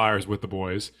bonfires with the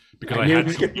boys because I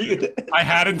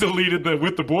hadn't deleted the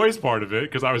with the boys part of it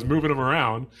because I was moving them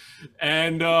around,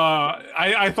 and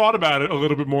I thought about it a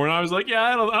little bit more, and I was like, yeah,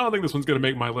 I don't think this one's gonna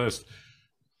make my list.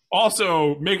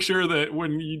 Also, make sure that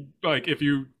when you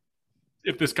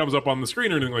if this comes up on the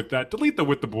screen or anything like that, delete the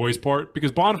with the boys part because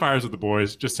bonfires with the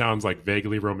boys just sounds like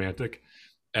vaguely romantic.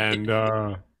 And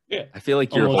yeah, I feel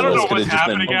like your whole list could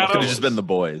have just been the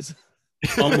boys.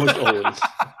 Almost always.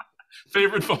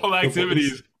 Favorite fall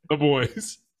activities, the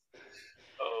boys.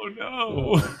 Oh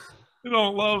no, I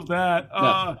don't love that.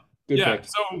 Yeah, pick.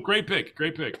 So great pick.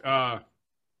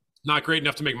 Not great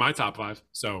enough to make my top 5,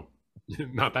 so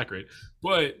not that great.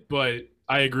 But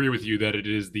I agree with you that it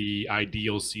is the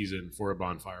ideal season for a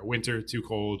bonfire. Winter, too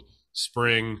cold.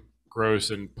 Spring, gross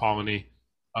and polleny.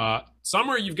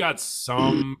 Summer, you've got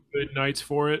some good nights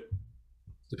for it,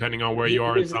 depending on where you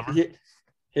are in summer.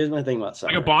 Here's my thing about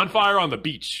summer. Like a bonfire on the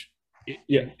beach.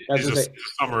 That's a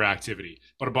summer activity.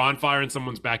 But a bonfire in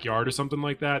someone's backyard or something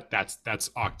like that, that's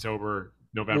October,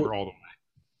 November, all the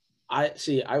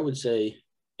way. I would say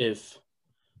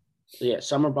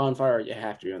summer bonfire, you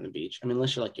have to be on the beach. I mean,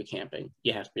 unless you're camping,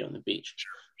 you have to be on the beach.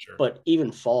 Sure. But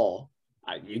even fall,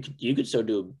 you could still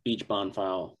do a beach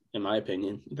bonfire, in my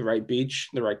opinion. The right beach,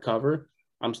 the right cover.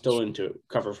 I'm still into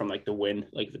cover from the wind,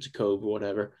 if it's a cove or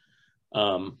whatever.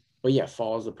 But yeah,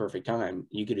 fall is the perfect time.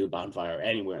 You could do a bonfire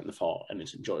anywhere in the fall, and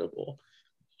it's enjoyable.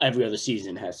 Every other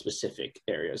season has specific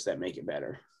areas that make it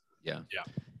better. Yeah.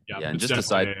 And just a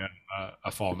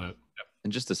fall note. Yep.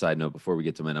 And just a side note before we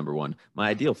get to my number 1, my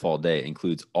ideal fall day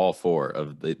includes all 4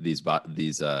 of these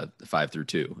 5 through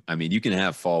 2. I mean, you can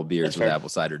have fall beers with apple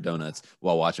cider donuts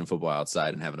while watching football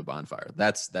outside and having a bonfire.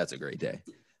 That's a great day.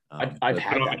 I've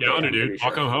had put it on the calendar, dude.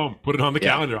 I'll come home. Put it on the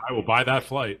calendar. I will buy that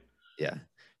flight. Yeah.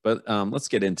 But let's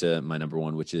get into my number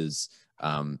 1, which is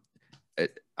I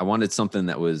wanted something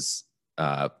that was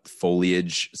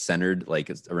foliage centered,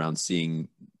 around seeing,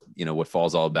 what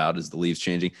fall's all about is the leaves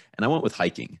changing. And I went with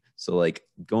hiking. So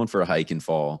going for a hike in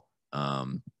fall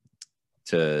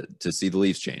to see the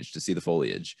leaves change, to see the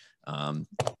foliage.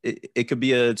 It could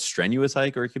be a strenuous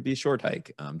hike or it could be a short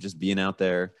hike. Just being out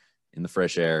there in the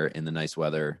fresh air, in the nice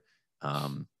weather,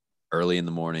 early in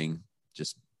the morning,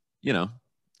 just,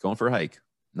 going for a hike.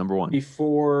 Number 1.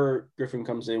 Before Griffin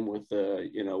comes in with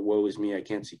woe is me, I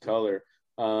can't see color.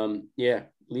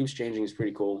 Leaves changing is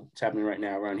pretty cool. It's happening right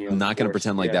now around here. I'm not going to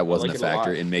pretend that wasn't a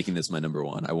factor in making this my number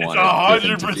 1. I want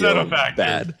 100% a factor.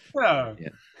 Bad.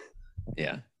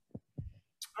 Yeah.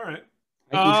 All right.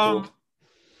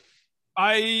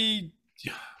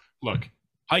 Look,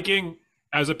 hiking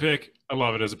as a pick. I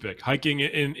love it as a pick. Hiking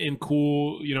in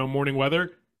cool, morning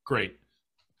weather. Great.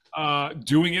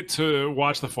 Doing it to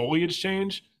watch the foliage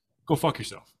change, go fuck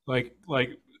yourself.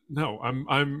 No,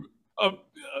 I'm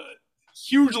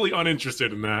hugely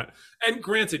uninterested in that. And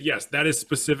granted, yes, that is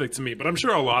specific to me, but I'm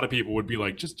sure a lot of people would be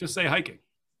like, just say hiking.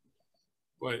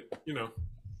 But I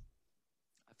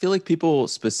feel like people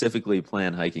specifically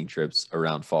plan hiking trips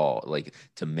around fall,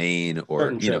 to Maine or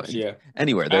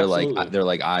anywhere. They're Absolutely.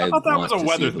 I thought that was a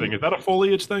weather thing. Is that a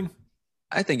foliage thing?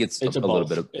 I think it's a little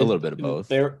bit of both.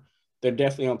 They're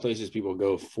definitely on places people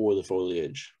go for the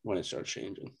foliage when it starts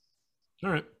changing.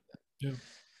 All right. Yeah.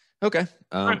 Okay.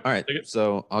 All right.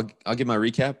 So I'll give my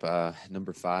recap.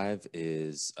 Number 5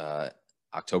 is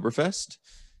Oktoberfest.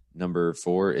 Number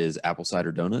 4 is apple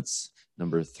cider donuts.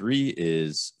 Number 3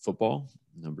 is football.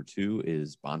 Number 2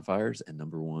 is bonfires, and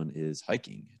number 1 is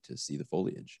hiking to see the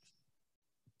foliage.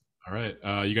 All right.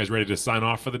 You guys ready to sign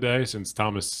off for the day since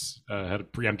Thomas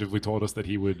had preemptively told us that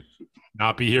he would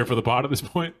not be here for the pod at this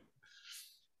point?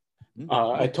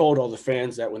 I told all the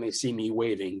fans that when they see me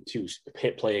waving to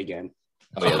hit play again.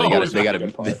 Oh yeah, they got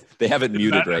it. They have it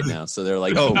muted right now, so they're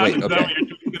like, "Oh wait, okay."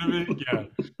 gonna be?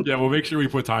 Yeah. We'll make sure we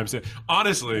put timestamps.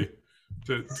 Honestly,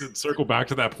 to circle back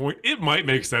to that point, it might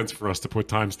make sense for us to put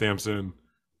timestamps in.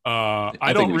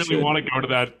 I don't really want to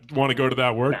go to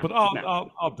that work, but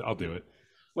I'll do it.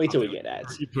 Wait till we get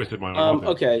ads. You twisted my arm.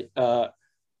 Okay.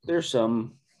 There's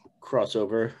some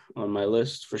crossover on my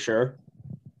list for sure.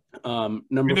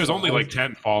 There's only like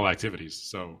 10 fall activities,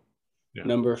 so yeah.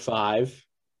 Number 5,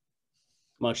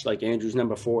 much like Andrew's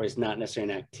number 4, is not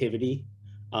necessarily an activity,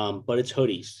 but it's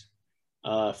hoodies.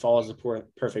 Fall is the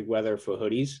perfect weather for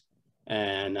hoodies,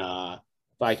 and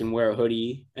if I can wear a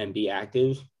hoodie and be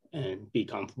active and be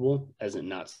comfortable, as in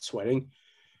not sweating,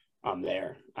 I'm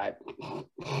there.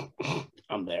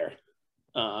 I'm there.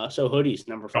 So hoodies,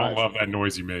 number 5. I don't love that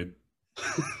noise you made.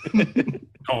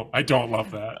 I don't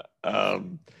love that.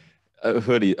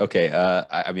 Hoodie. Okay.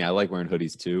 I mean, I like wearing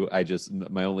hoodies too.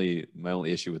 My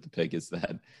only issue with the pick is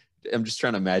that I'm just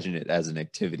trying to imagine it as an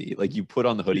activity. Like you put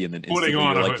on the hoodie and then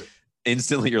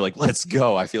instantly you're like, let's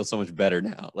go. I feel so much better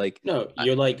now. Like, no,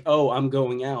 you're like, oh, I'm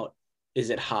going out. Is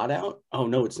it hot out? Oh,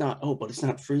 no, it's not. Oh, but it's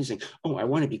not freezing. Oh, I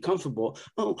want to be comfortable.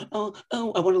 Oh,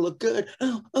 I want to look good.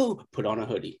 Oh, put on a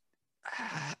hoodie.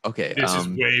 Okay. This is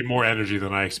way more energy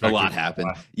than I expected. A lot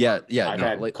happened. Yeah.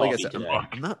 No, like I said, today.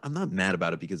 I'm not mad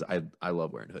about it because I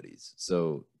love wearing hoodies.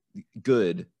 So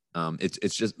good.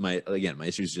 It's just my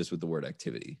issue is just with the word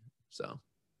activity. So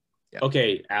yeah.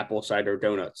 Okay, apple cider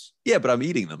donuts. Yeah, but I'm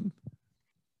eating them.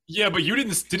 Yeah, but you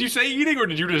didn't. Did you say eating or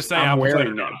did you just say I'm apple wearing cider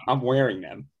them? donuts? I'm wearing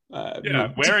them.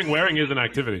 Wearing is an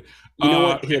activity. You know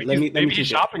what? Here, let me he's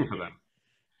shopping for them.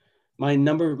 My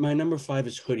number 5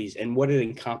 is hoodies, and what it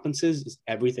encompasses is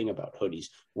everything about hoodies: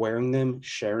 wearing them,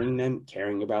 sharing them,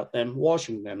 caring about them,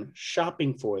 washing them,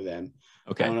 shopping for them.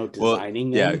 Okay, I don't know,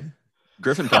 designing them. Yeah,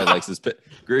 Griffin probably likes this pick.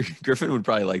 Griffin would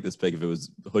probably like this pick if it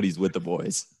was hoodies with the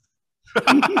boys.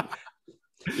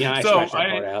 Yeah, I scratched that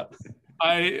part out.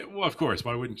 Well, of course.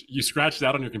 Why wouldn't you scratch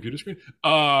that on your computer screen?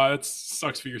 That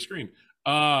sucks for your screen.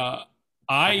 I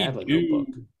have a notebook.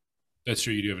 That's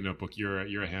true. You do have a notebook.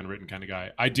 You're a handwritten kind of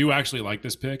guy. I do actually like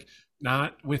this pick.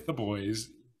 Not with the boys,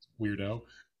 weirdo.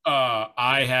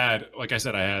 I had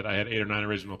 8 or 9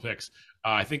 original picks.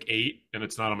 I think 8, and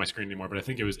it's not on my screen anymore, but I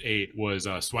think it was 8 was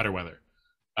sweater weather.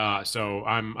 So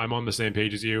I'm on the same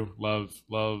page as you. Love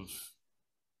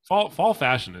fall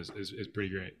fashion is pretty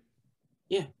great.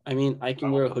 Yeah, I mean, I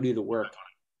can wear a hoodie to work,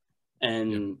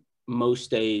 and most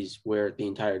days wear it the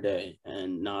entire day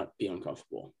and not be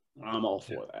uncomfortable. I'm all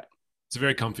for that. It's a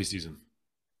very comfy season,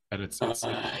 and it's yeah,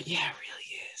 it really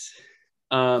is.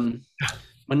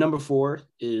 My number 4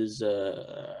 is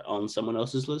on someone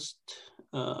else's list,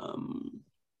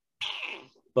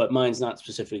 but mine's not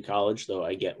specifically college, though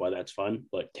I get why that's fun.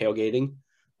 But tailgating,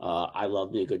 I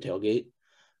love me a good tailgate.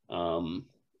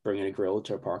 Bringing a grill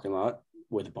to a parking lot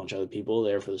with a bunch of other people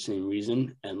there for the same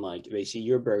reason, and like they see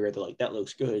your burger, they're like, that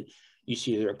looks good. You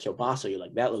see their kielbasa, you're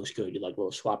like, that looks good. You're like,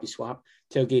 well, swappy swap.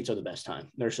 Tailgates are the best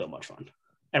time. They're so much fun.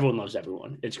 Everyone loves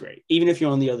everyone. It's great. Even if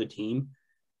you're on the other team,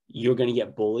 you're going to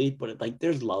get bullied, but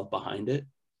there's love behind it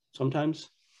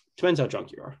sometimes. Depends how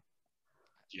drunk you are.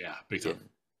 Yeah, big time.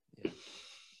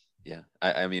 Yeah.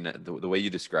 I mean, the way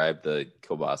you described the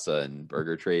kielbasa and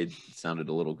burger trade sounded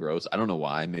a little gross. I don't know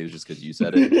why. Maybe it's just because you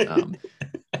said it.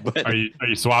 But are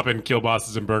you swapping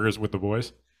kielbasas and burgers with the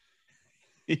boys?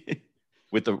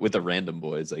 with the random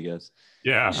boys, I guess.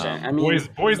 Yeah, I mean,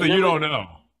 boys that you don't know.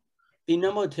 The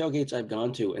number of tailgates I've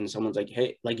gone to, and someone's like,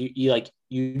 "Hey," like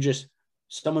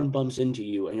someone bumps into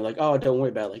you, and you're like, "Oh, don't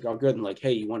worry about it." Like, "Oh, good." And like,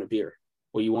 "Hey, you want a beer?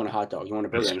 Or you want a hot dog? You want a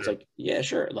burger?" And it's like, "Yeah,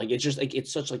 sure." Like, it's just like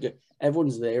it's such like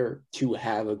everyone's there to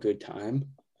have a good time.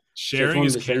 Sharing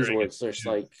is caring. Where it's just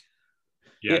like.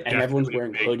 Yeah, and everyone's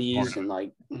wearing hoodies and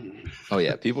like. Oh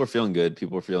yeah, people are feeling good.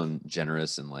 People are feeling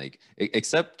generous and like,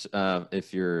 except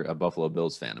if you're a Buffalo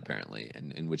Bills fan, apparently,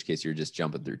 and in which case you're just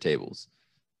jumping through tables.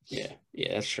 Yeah,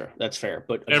 that's true. That's fair.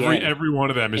 But again, every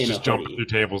one of them is just jumping through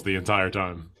tables the entire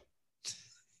time.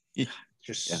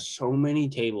 Just so many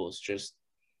tables. Just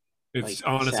it's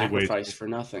honestly sacrifice for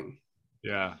nothing.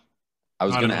 Yeah. I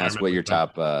was going to ask what your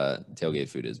top tailgate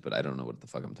food is, but I don't know what the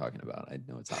fuck I'm talking about. I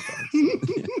know it's hot dogs.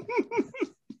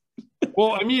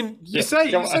 Well, I mean, you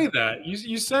say that.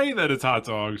 You say that it's hot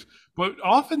dogs, but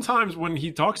oftentimes when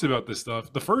he talks about this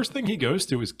stuff, the first thing he goes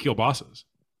to is kielbasas.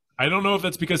 I don't know if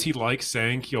that's because he likes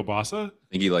saying kielbasa. I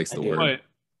think he likes the word. But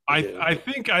I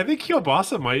think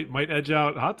kielbasa might edge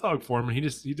out hot dog for him, and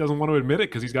he doesn't want to admit it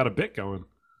because he's got a bit going.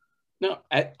 No,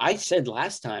 I said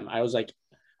last time, I was like,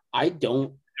 I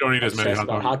don't eat as many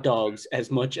hot dogs as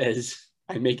much as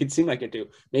I make it seem like I do.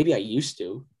 Maybe I used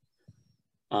to.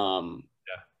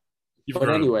 But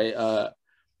anyway,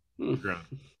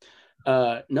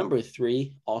 Number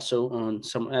 3, also on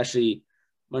some, actually,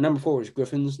 my number 4 was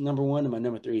Griffin's number 1, and my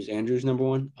number 3 is Andrew's number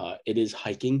 1. It is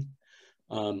hiking.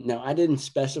 Now, I didn't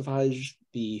specify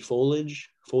the foliage,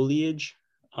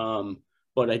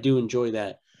 but I do enjoy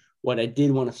that. What I did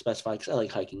want to specify, because I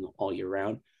like hiking all year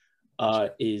round,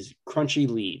 is crunchy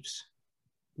leaves,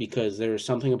 because there's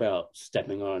something about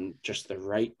stepping on just the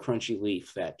right crunchy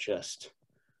leaf that just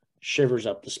shivers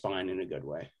up the spine in a good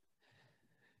way.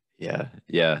 Yeah.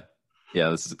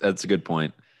 That's a good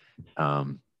point.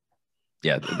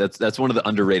 That's one of the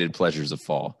underrated pleasures of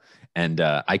fall. And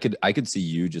I could see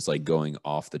you just like going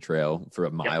off the trail for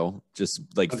a mile, just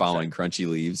like 100%. Following crunchy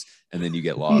leaves, and then you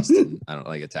get lost and I don't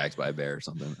like attacked by a bear or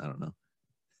something. I don't know.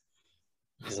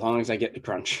 As long as I get the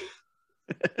crunch.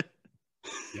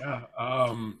 Yeah.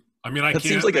 I mean, that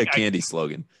seems like a candy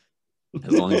slogan.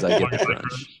 As long as I get the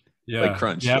crunch. Yeah. Like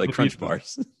crunch, like crunch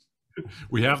bars.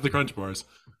 We have the crunch bars.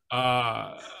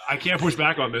 I can't push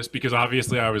back on this because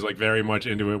obviously I was like very much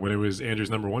into it when it was Andrew's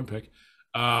number 1 pick.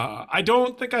 I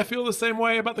don't think I feel the same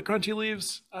way about the crunchy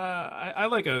leaves. I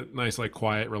like a nice, like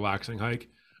quiet, relaxing hike.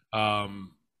 The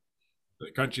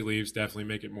crunchy leaves definitely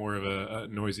make it more of a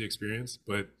noisy experience,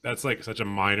 but that's like such a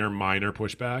minor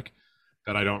pushback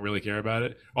that I don't really care about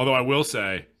it. Although I will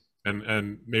say,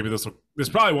 and maybe this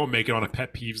probably won't make it on a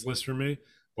pet peeves list for me,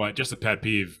 but just a pet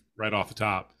peeve right off the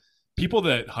top. People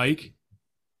that hike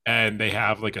and they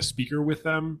have like a speaker with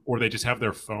them, or they just have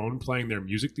their phone playing their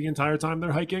music the entire time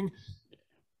they're hiking,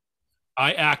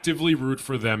 I actively root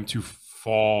for them to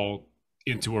fall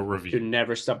into a ravine. To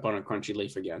never step on a crunchy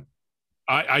leaf again.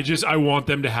 I want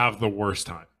them to have the worst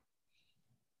time.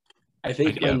 I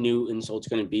think my new insult's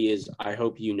going to be is I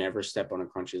hope you never step on a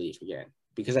crunchy leaf again,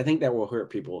 because I think that will hurt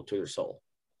people to their soul.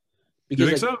 Because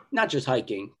you think so? Not just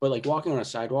hiking, but like walking on a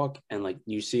sidewalk and like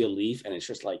you see a leaf and it's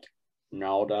just like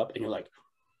gnawed up and you're like,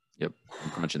 yep,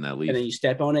 I'm crunching that leaf. And then you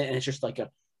step on it and it's just like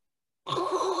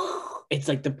it's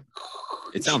like the.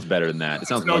 It sounds better than that. It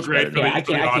sounds much great better. I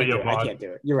can't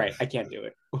do it. You're right. I can't do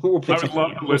it. I would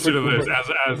love to listen to this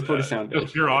as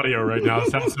pure audio right now.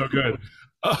 It sounds so good.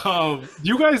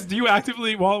 Do you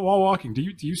actively while walking? Do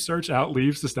you search out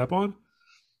leaves to step on?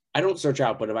 I don't search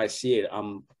out, but if I see it,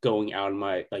 I'm going out of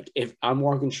my if I'm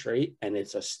walking straight and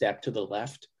it's a step to the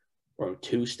left or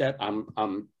 2 step,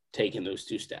 I'm taking those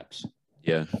 2 steps.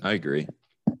 Yeah, I agree.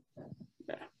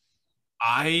 Yeah.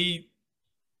 I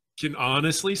can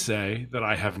honestly say that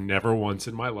I have never once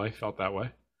in my life felt that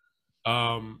way.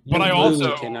 But I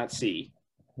also cannot see.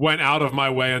 Went out of my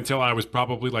way until I was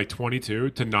probably like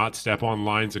 22 to not step on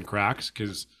lines and cracks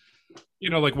because,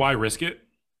 like why risk it?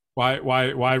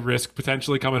 Why risk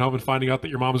potentially coming home and finding out that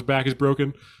your mom's back is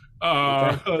broken?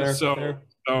 Fair.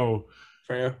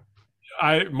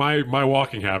 My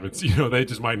walking habits, they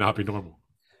just might not be normal.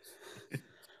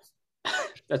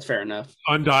 That's fair enough.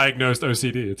 Undiagnosed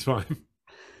OCD, it's fine.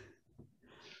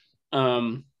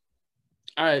 All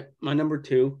right, my number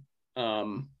 2,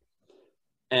 and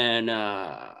do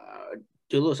a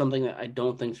little something that I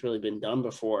don't think's really been done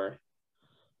before.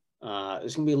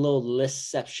 There's gonna be a little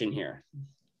listception here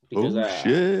because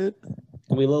shit,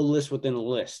 gonna be a little list within a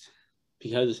list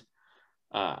because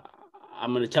I'm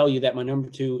gonna tell you that my number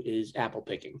 2 is apple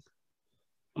picking.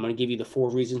 I'm gonna give you the 4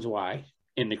 reasons why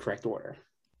in the correct order.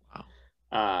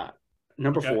 Wow.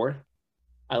 Number 4.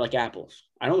 I like apples.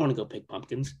 I don't want to go pick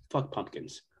pumpkins. Fuck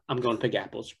pumpkins. I'm going to pick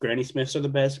apples. Granny Smiths are the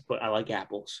best, but I like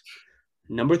apples.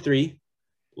 Number 3,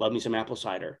 love me some apple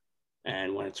cider.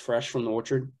 And when it's fresh from the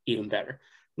orchard, even better.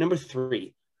 Number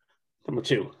 2.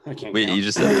 I can't Wait, count. You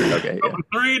just said 3. Okay.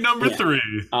 Number 3.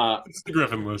 It's the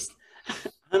Griffin list.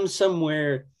 I'm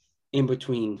somewhere in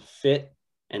between fit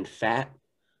and fat.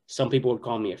 Some people would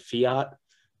call me a fiat.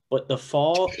 But the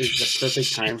fall is the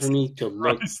perfect time for me to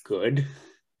look good.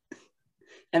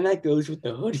 And that goes with the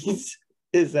hoodies,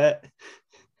 is that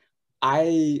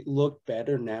I look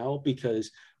better now because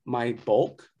my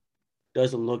bulk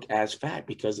doesn't look as fat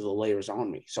because of the layers on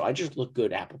me. So I just look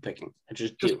good apple picking. I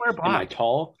just do. Wear black. Am I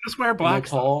tall? Just wear black. Am I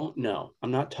tall? No,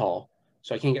 I'm not tall.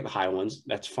 So I can't get the high ones.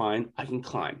 That's fine. I can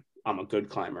climb. I'm a good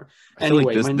climber.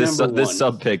 Anyway, like this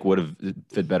sub pick would have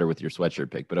fit better with your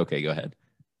sweatshirt pick, but okay, go ahead.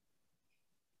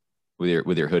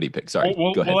 With your hoodie pick. Sorry,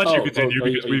 go ahead. We'll let you continue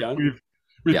because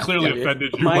we've clearly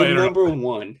offended you. My number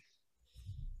 1,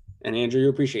 and Andrew, you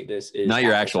appreciate this, is not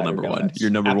your actual number 1. Your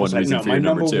number 1 reason for your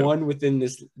number 2. My number 1 within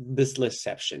this list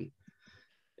section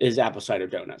is apple cider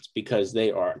donuts because they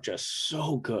are just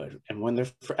so good. And when they're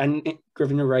and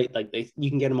Griffin, you're right, like you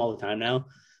can get them all the time now.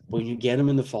 But when you get them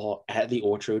in the fall at the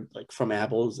orchard, like from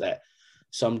apples that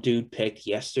some dude picked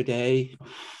yesterday.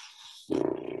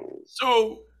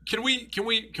 So can we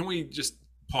just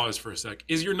pause for a sec.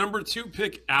 Is your number 2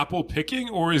 pick apple picking,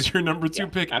 or is your number 2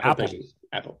 pick apple?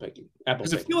 Apple picking.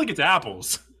 Because I feel like it's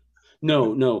apples.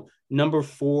 No. Number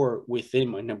 4 within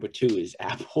my number 2 is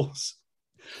apples.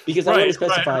 Because I want to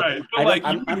specify. Right. But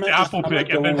I'm not apple pick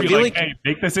and then be like, hey,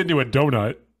 make this into a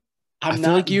donut. I'm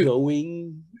not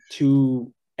going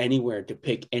to anywhere to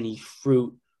pick any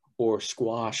fruit or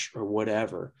squash or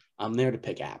whatever. I'm there to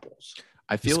pick apples.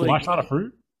 I feel squash not a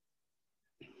fruit?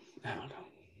 I don't know.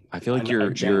 I feel like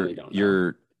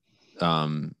you're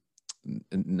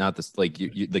not this like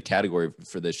the category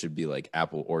for this should be like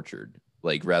apple orchard,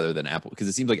 like rather than apple, because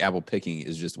it seems like apple picking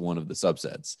is just one of the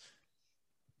subsets.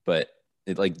 But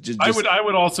it like just I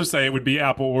would also say it would be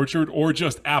apple orchard or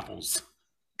just apples.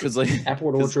 Because like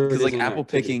apple orchard, because like apple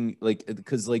picking, like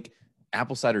because like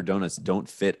apple cider donuts don't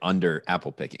fit under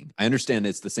apple picking. I understand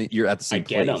it's the same. You're at the same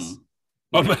place. Them.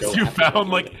 Unless you found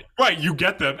like right, you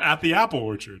get them at the apple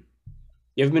orchard.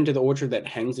 You ever been to the orchard that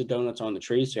hangs the donuts on the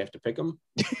tree, so you have to pick them?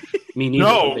 Me neither.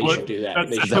 No, they should do that.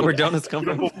 Is that where donuts come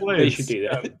from? They should do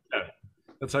that.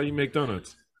 That's how you make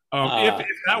donuts. If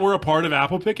that were a part of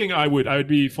apple picking, I would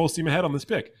be full steam ahead on this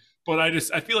pick. But I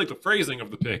feel like the phrasing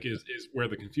of the pick is where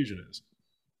the confusion is.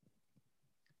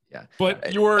 Yeah,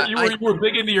 but you were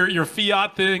big into your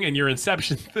fiat thing and your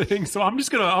Inception thing, so I'm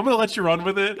gonna let you run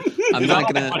with it. I'm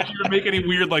not gonna want you to make any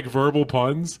weird like verbal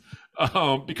puns,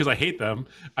 because I hate them.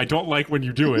 I don't like when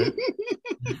you do it.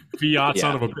 Fiat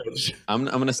son of a bitch. I'm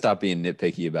gonna stop being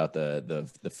nitpicky about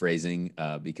the phrasing,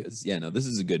 because this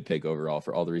is a good pick overall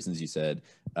for all the reasons you said.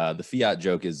 The fiat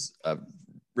joke is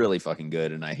really fucking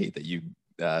good, and I hate that you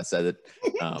said it.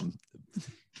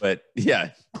 But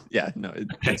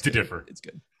it's to differ. It's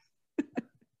good.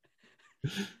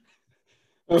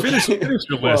 Finish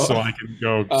your list so I can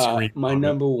go scream. My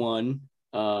number 1,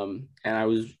 and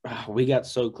we got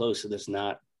so close to this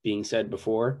not being said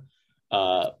before,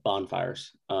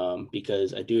 bonfires,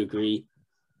 because I do agree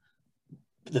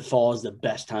the fall is the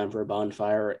best time for a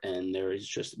bonfire, and there is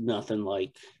just nothing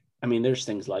like, I mean, there's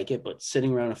things like it, but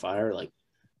sitting around a fire, like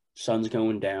sun's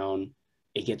going down,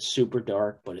 it gets super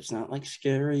dark, but it's not like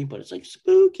scary, but it's like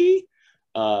spooky.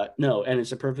 No, and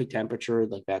it's a perfect temperature,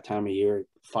 like that time of year,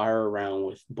 fire around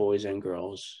with boys and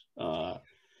girls,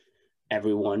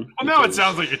 everyone. Well, now it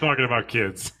sounds like you're talking about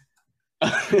kids.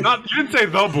 You didn't say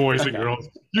the boys and girls.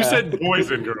 You said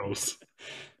boys and girls.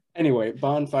 Anyway,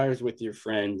 bonfires with your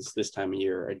friends this time of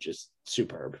year are just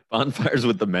superb. Bonfires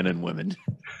with the men and women.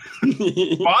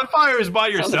 Bonfires by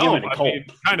yourself. I mean,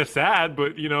 kind of sad,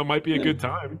 but might be a good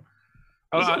time.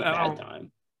 It's not a bad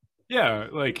time. Yeah,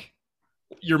 like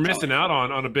you're missing out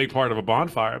on a big part of a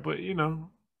bonfire, but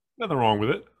nothing wrong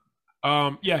with it.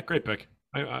 Yeah, great pick.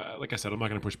 I like I said, I'm not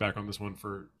going to push back on this one.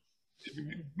 For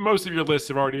most of your lists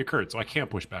have already occurred, so I can't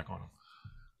push back on them.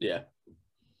 Yeah,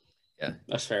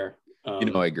 that's fair.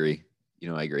 I agree.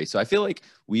 I agree. So I feel like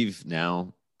we've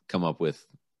now come up with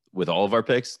all of our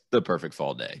picks the perfect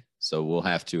fall day. So we'll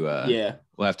have to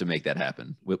we'll have to make that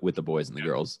happen with the boys and the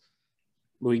girls.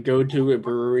 We go to a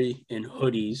brewery in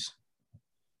hoodies.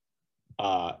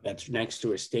 That's next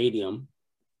to a stadium,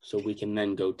 so we can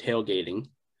then go tailgating.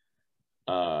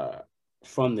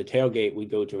 From the tailgate, we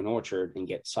go to an orchard and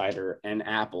get cider and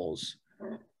apples.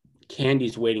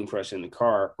 Candy's waiting for us in the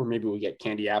car, or maybe we get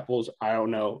candy apples. I don't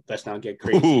know. Let's not get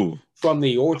crazy. Ooh. From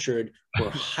the orchard, we're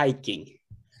hiking.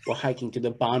 We're hiking to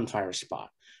the bonfire spot.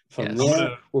 From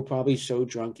there, we're probably so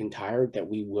drunk and tired that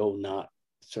we will not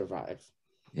survive.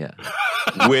 Yeah.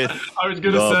 I was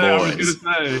gonna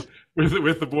say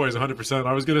with the boys 100%.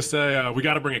 I was gonna say we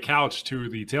got to bring a couch to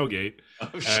the tailgate.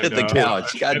 Oh shit, the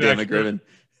couch. God damn it, Griffin.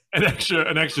 An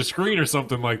extra screen or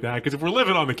something like that. Because if we're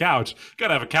living on the couch,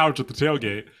 gotta have a couch at the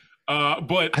tailgate.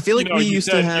 But I feel like we used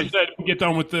to have. You said we get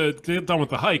done with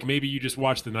the hike. Maybe you just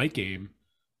watch the night game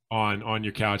on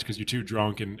your couch because you're too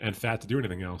drunk and fat to do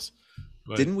anything else.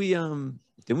 But, didn't we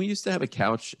used to have a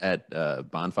couch at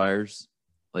bonfires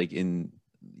like in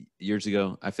years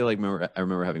ago? I feel like I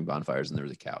remember having bonfires and there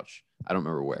was a couch. I don't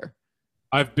remember where.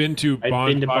 I've been to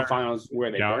bonfires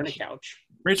where they burn a couch.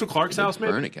 Rachel Clark's house,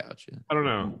 maybe? Burn a couch. Yeah. I don't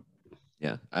know.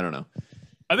 Yeah, I don't know.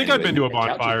 I think I've been to a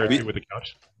bonfire with a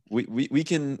couch.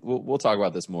 We'll talk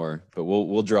about this more, but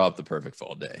we'll draw up the perfect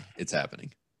fall day. It's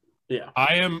happening. Yeah.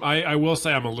 I will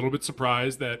say I'm a little bit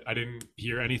surprised that I didn't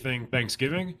hear anything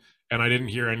Thanksgiving and I didn't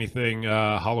hear anything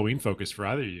Halloween focused for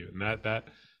either of you. And that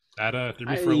threw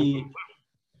me for a little bit.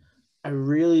 I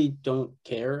really don't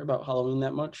care about Halloween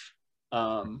that much.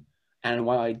 And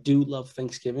while I do love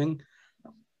Thanksgiving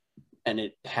and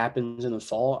it happens in the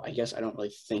fall, I guess I don't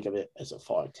really think of it as a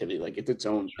fall activity. Like it's its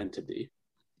own entity.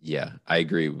 Yeah, I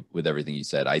agree with everything you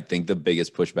said. I think the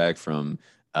biggest pushback from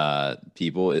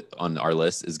people on our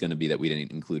list is going to be that we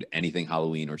didn't include anything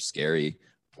Halloween or scary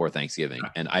for Thanksgiving.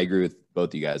 And I agree with both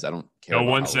of you guys. I don't care. No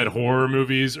one said horror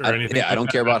movies or anything. Yeah, I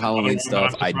don't care about Halloween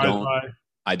stuff.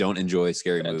 I don't enjoy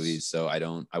scary Yes. movies, so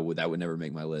that would never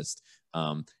make my list.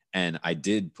 And I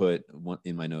did put one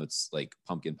in my notes, like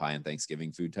pumpkin pie and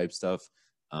Thanksgiving food type stuff.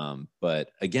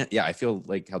 But again, yeah, I feel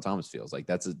like how Thomas feels. Like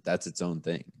that's its own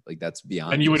thing. Like that's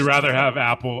beyond. And you would rather have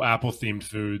apple themed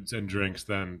foods and drinks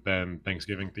than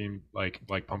Thanksgiving themed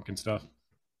like pumpkin stuff.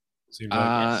 Seems like.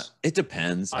 Yes. It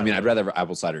depends. I mean, I'd rather have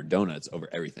apple cider donuts over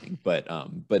everything. But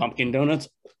pumpkin donuts.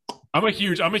 I'm a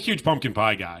huge pumpkin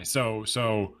pie guy. So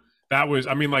that was,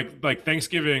 I mean, like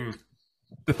Thanksgiving,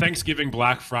 the Thanksgiving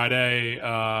Black Friday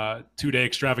 2-day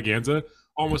extravaganza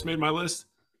almost made my list.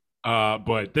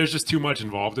 But there's just too much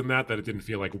involved in that it didn't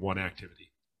feel like one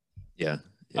activity. Yeah.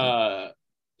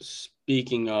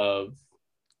 Speaking of,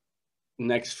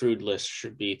 next food list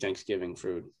should be Thanksgiving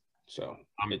food. So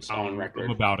it's on record.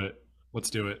 I'm about it. Let's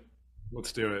do it.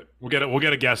 We'll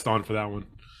get a guest on for that one.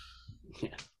 Yeah.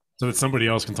 So that somebody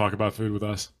else can talk about food with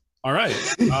us. All right.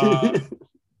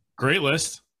 Great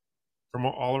list from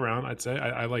all around. I'd say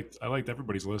I liked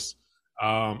everybody's list.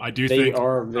 I do think they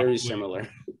are very similar.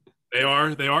 They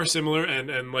are similar,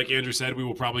 and like Andrew said, we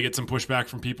will probably get some pushback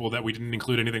from people that we didn't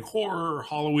include anything horror or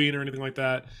Halloween or anything like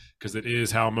that, because it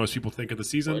is how most people think of the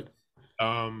season.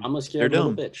 I'm a scared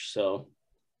little bitch, so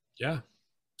yeah,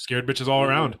 scared bitches all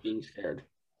around. Being scared.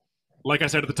 Like I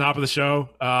said at the top of the show,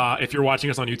 if you're watching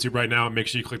us on YouTube right now, make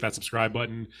sure you click that subscribe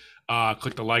button,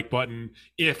 click the like button.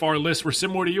 If our lists were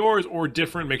similar to yours or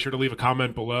different, make sure to leave a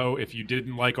comment below. If you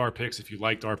didn't like our picks, if you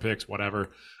liked our picks,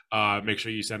 whatever. Make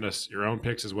sure you send us your own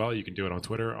picks as well. You can do it on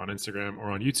Twitter, on Instagram,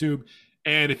 or on YouTube.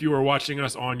 And if you are watching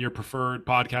us on your preferred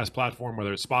podcast platform,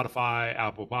 whether it's Spotify,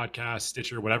 Apple Podcasts,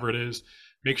 Stitcher, whatever it is,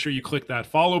 make sure you click that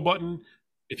follow button.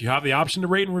 If you have the option to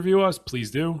rate and review us, please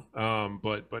do.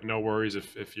 But no worries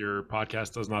if your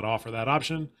podcast does not offer that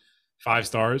option. 5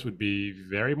 stars would be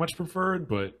very much preferred,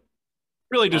 but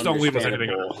really just don't leave us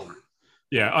anything.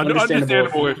 Yeah,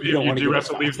 understandable if you do have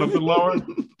to leave something lower.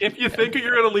 If you think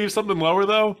you're going to leave something lower,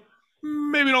 though,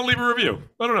 maybe don't leave a review.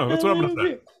 I don't know. That's what I'm going to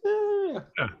say.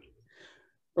 Yeah.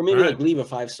 Or maybe leave a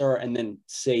 5-star and then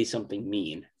say something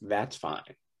mean. That's fine.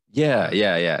 Yeah.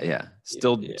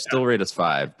 Still rate us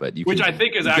 5, but you I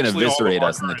think is actually eviscerate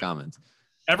us in the comments.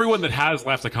 Everyone that has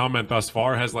left a comment thus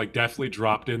far has definitely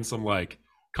dropped in some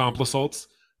complisalts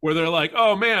where they're like,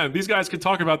 oh man, these guys can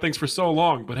talk about things for so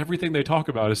long, but everything they talk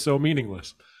about is so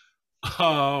meaningless.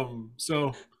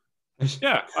 So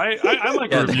yeah, I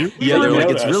like a review. Yeah, they're like,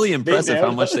 it's really impressive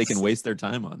how much they can waste their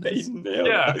time on this.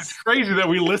 Yeah, it's crazy that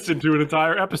we listened to an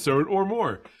entire episode or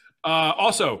more.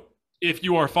 Also, if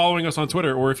you are following us on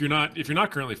Twitter, or if you're not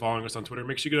currently following us on Twitter,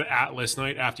 make sure you go to @list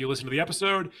night after you listen to the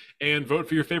episode and vote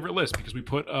for your favorite list, because we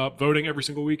put up voting every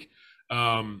single week.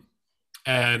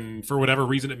 And for whatever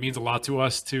reason, it means a lot to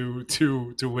us to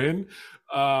win.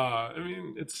 I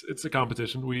mean, it's a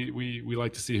competition. We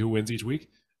like to see who wins each week.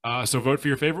 So vote for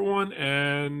your favorite one,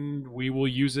 and we will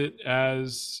use it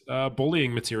as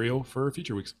bullying material for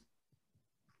future weeks.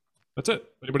 That's it.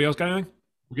 Anybody else got anything?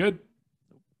 We good?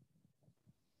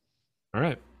 All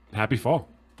right. Happy fall.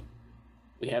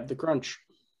 We have the crunch.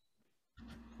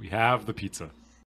 We have the pizza.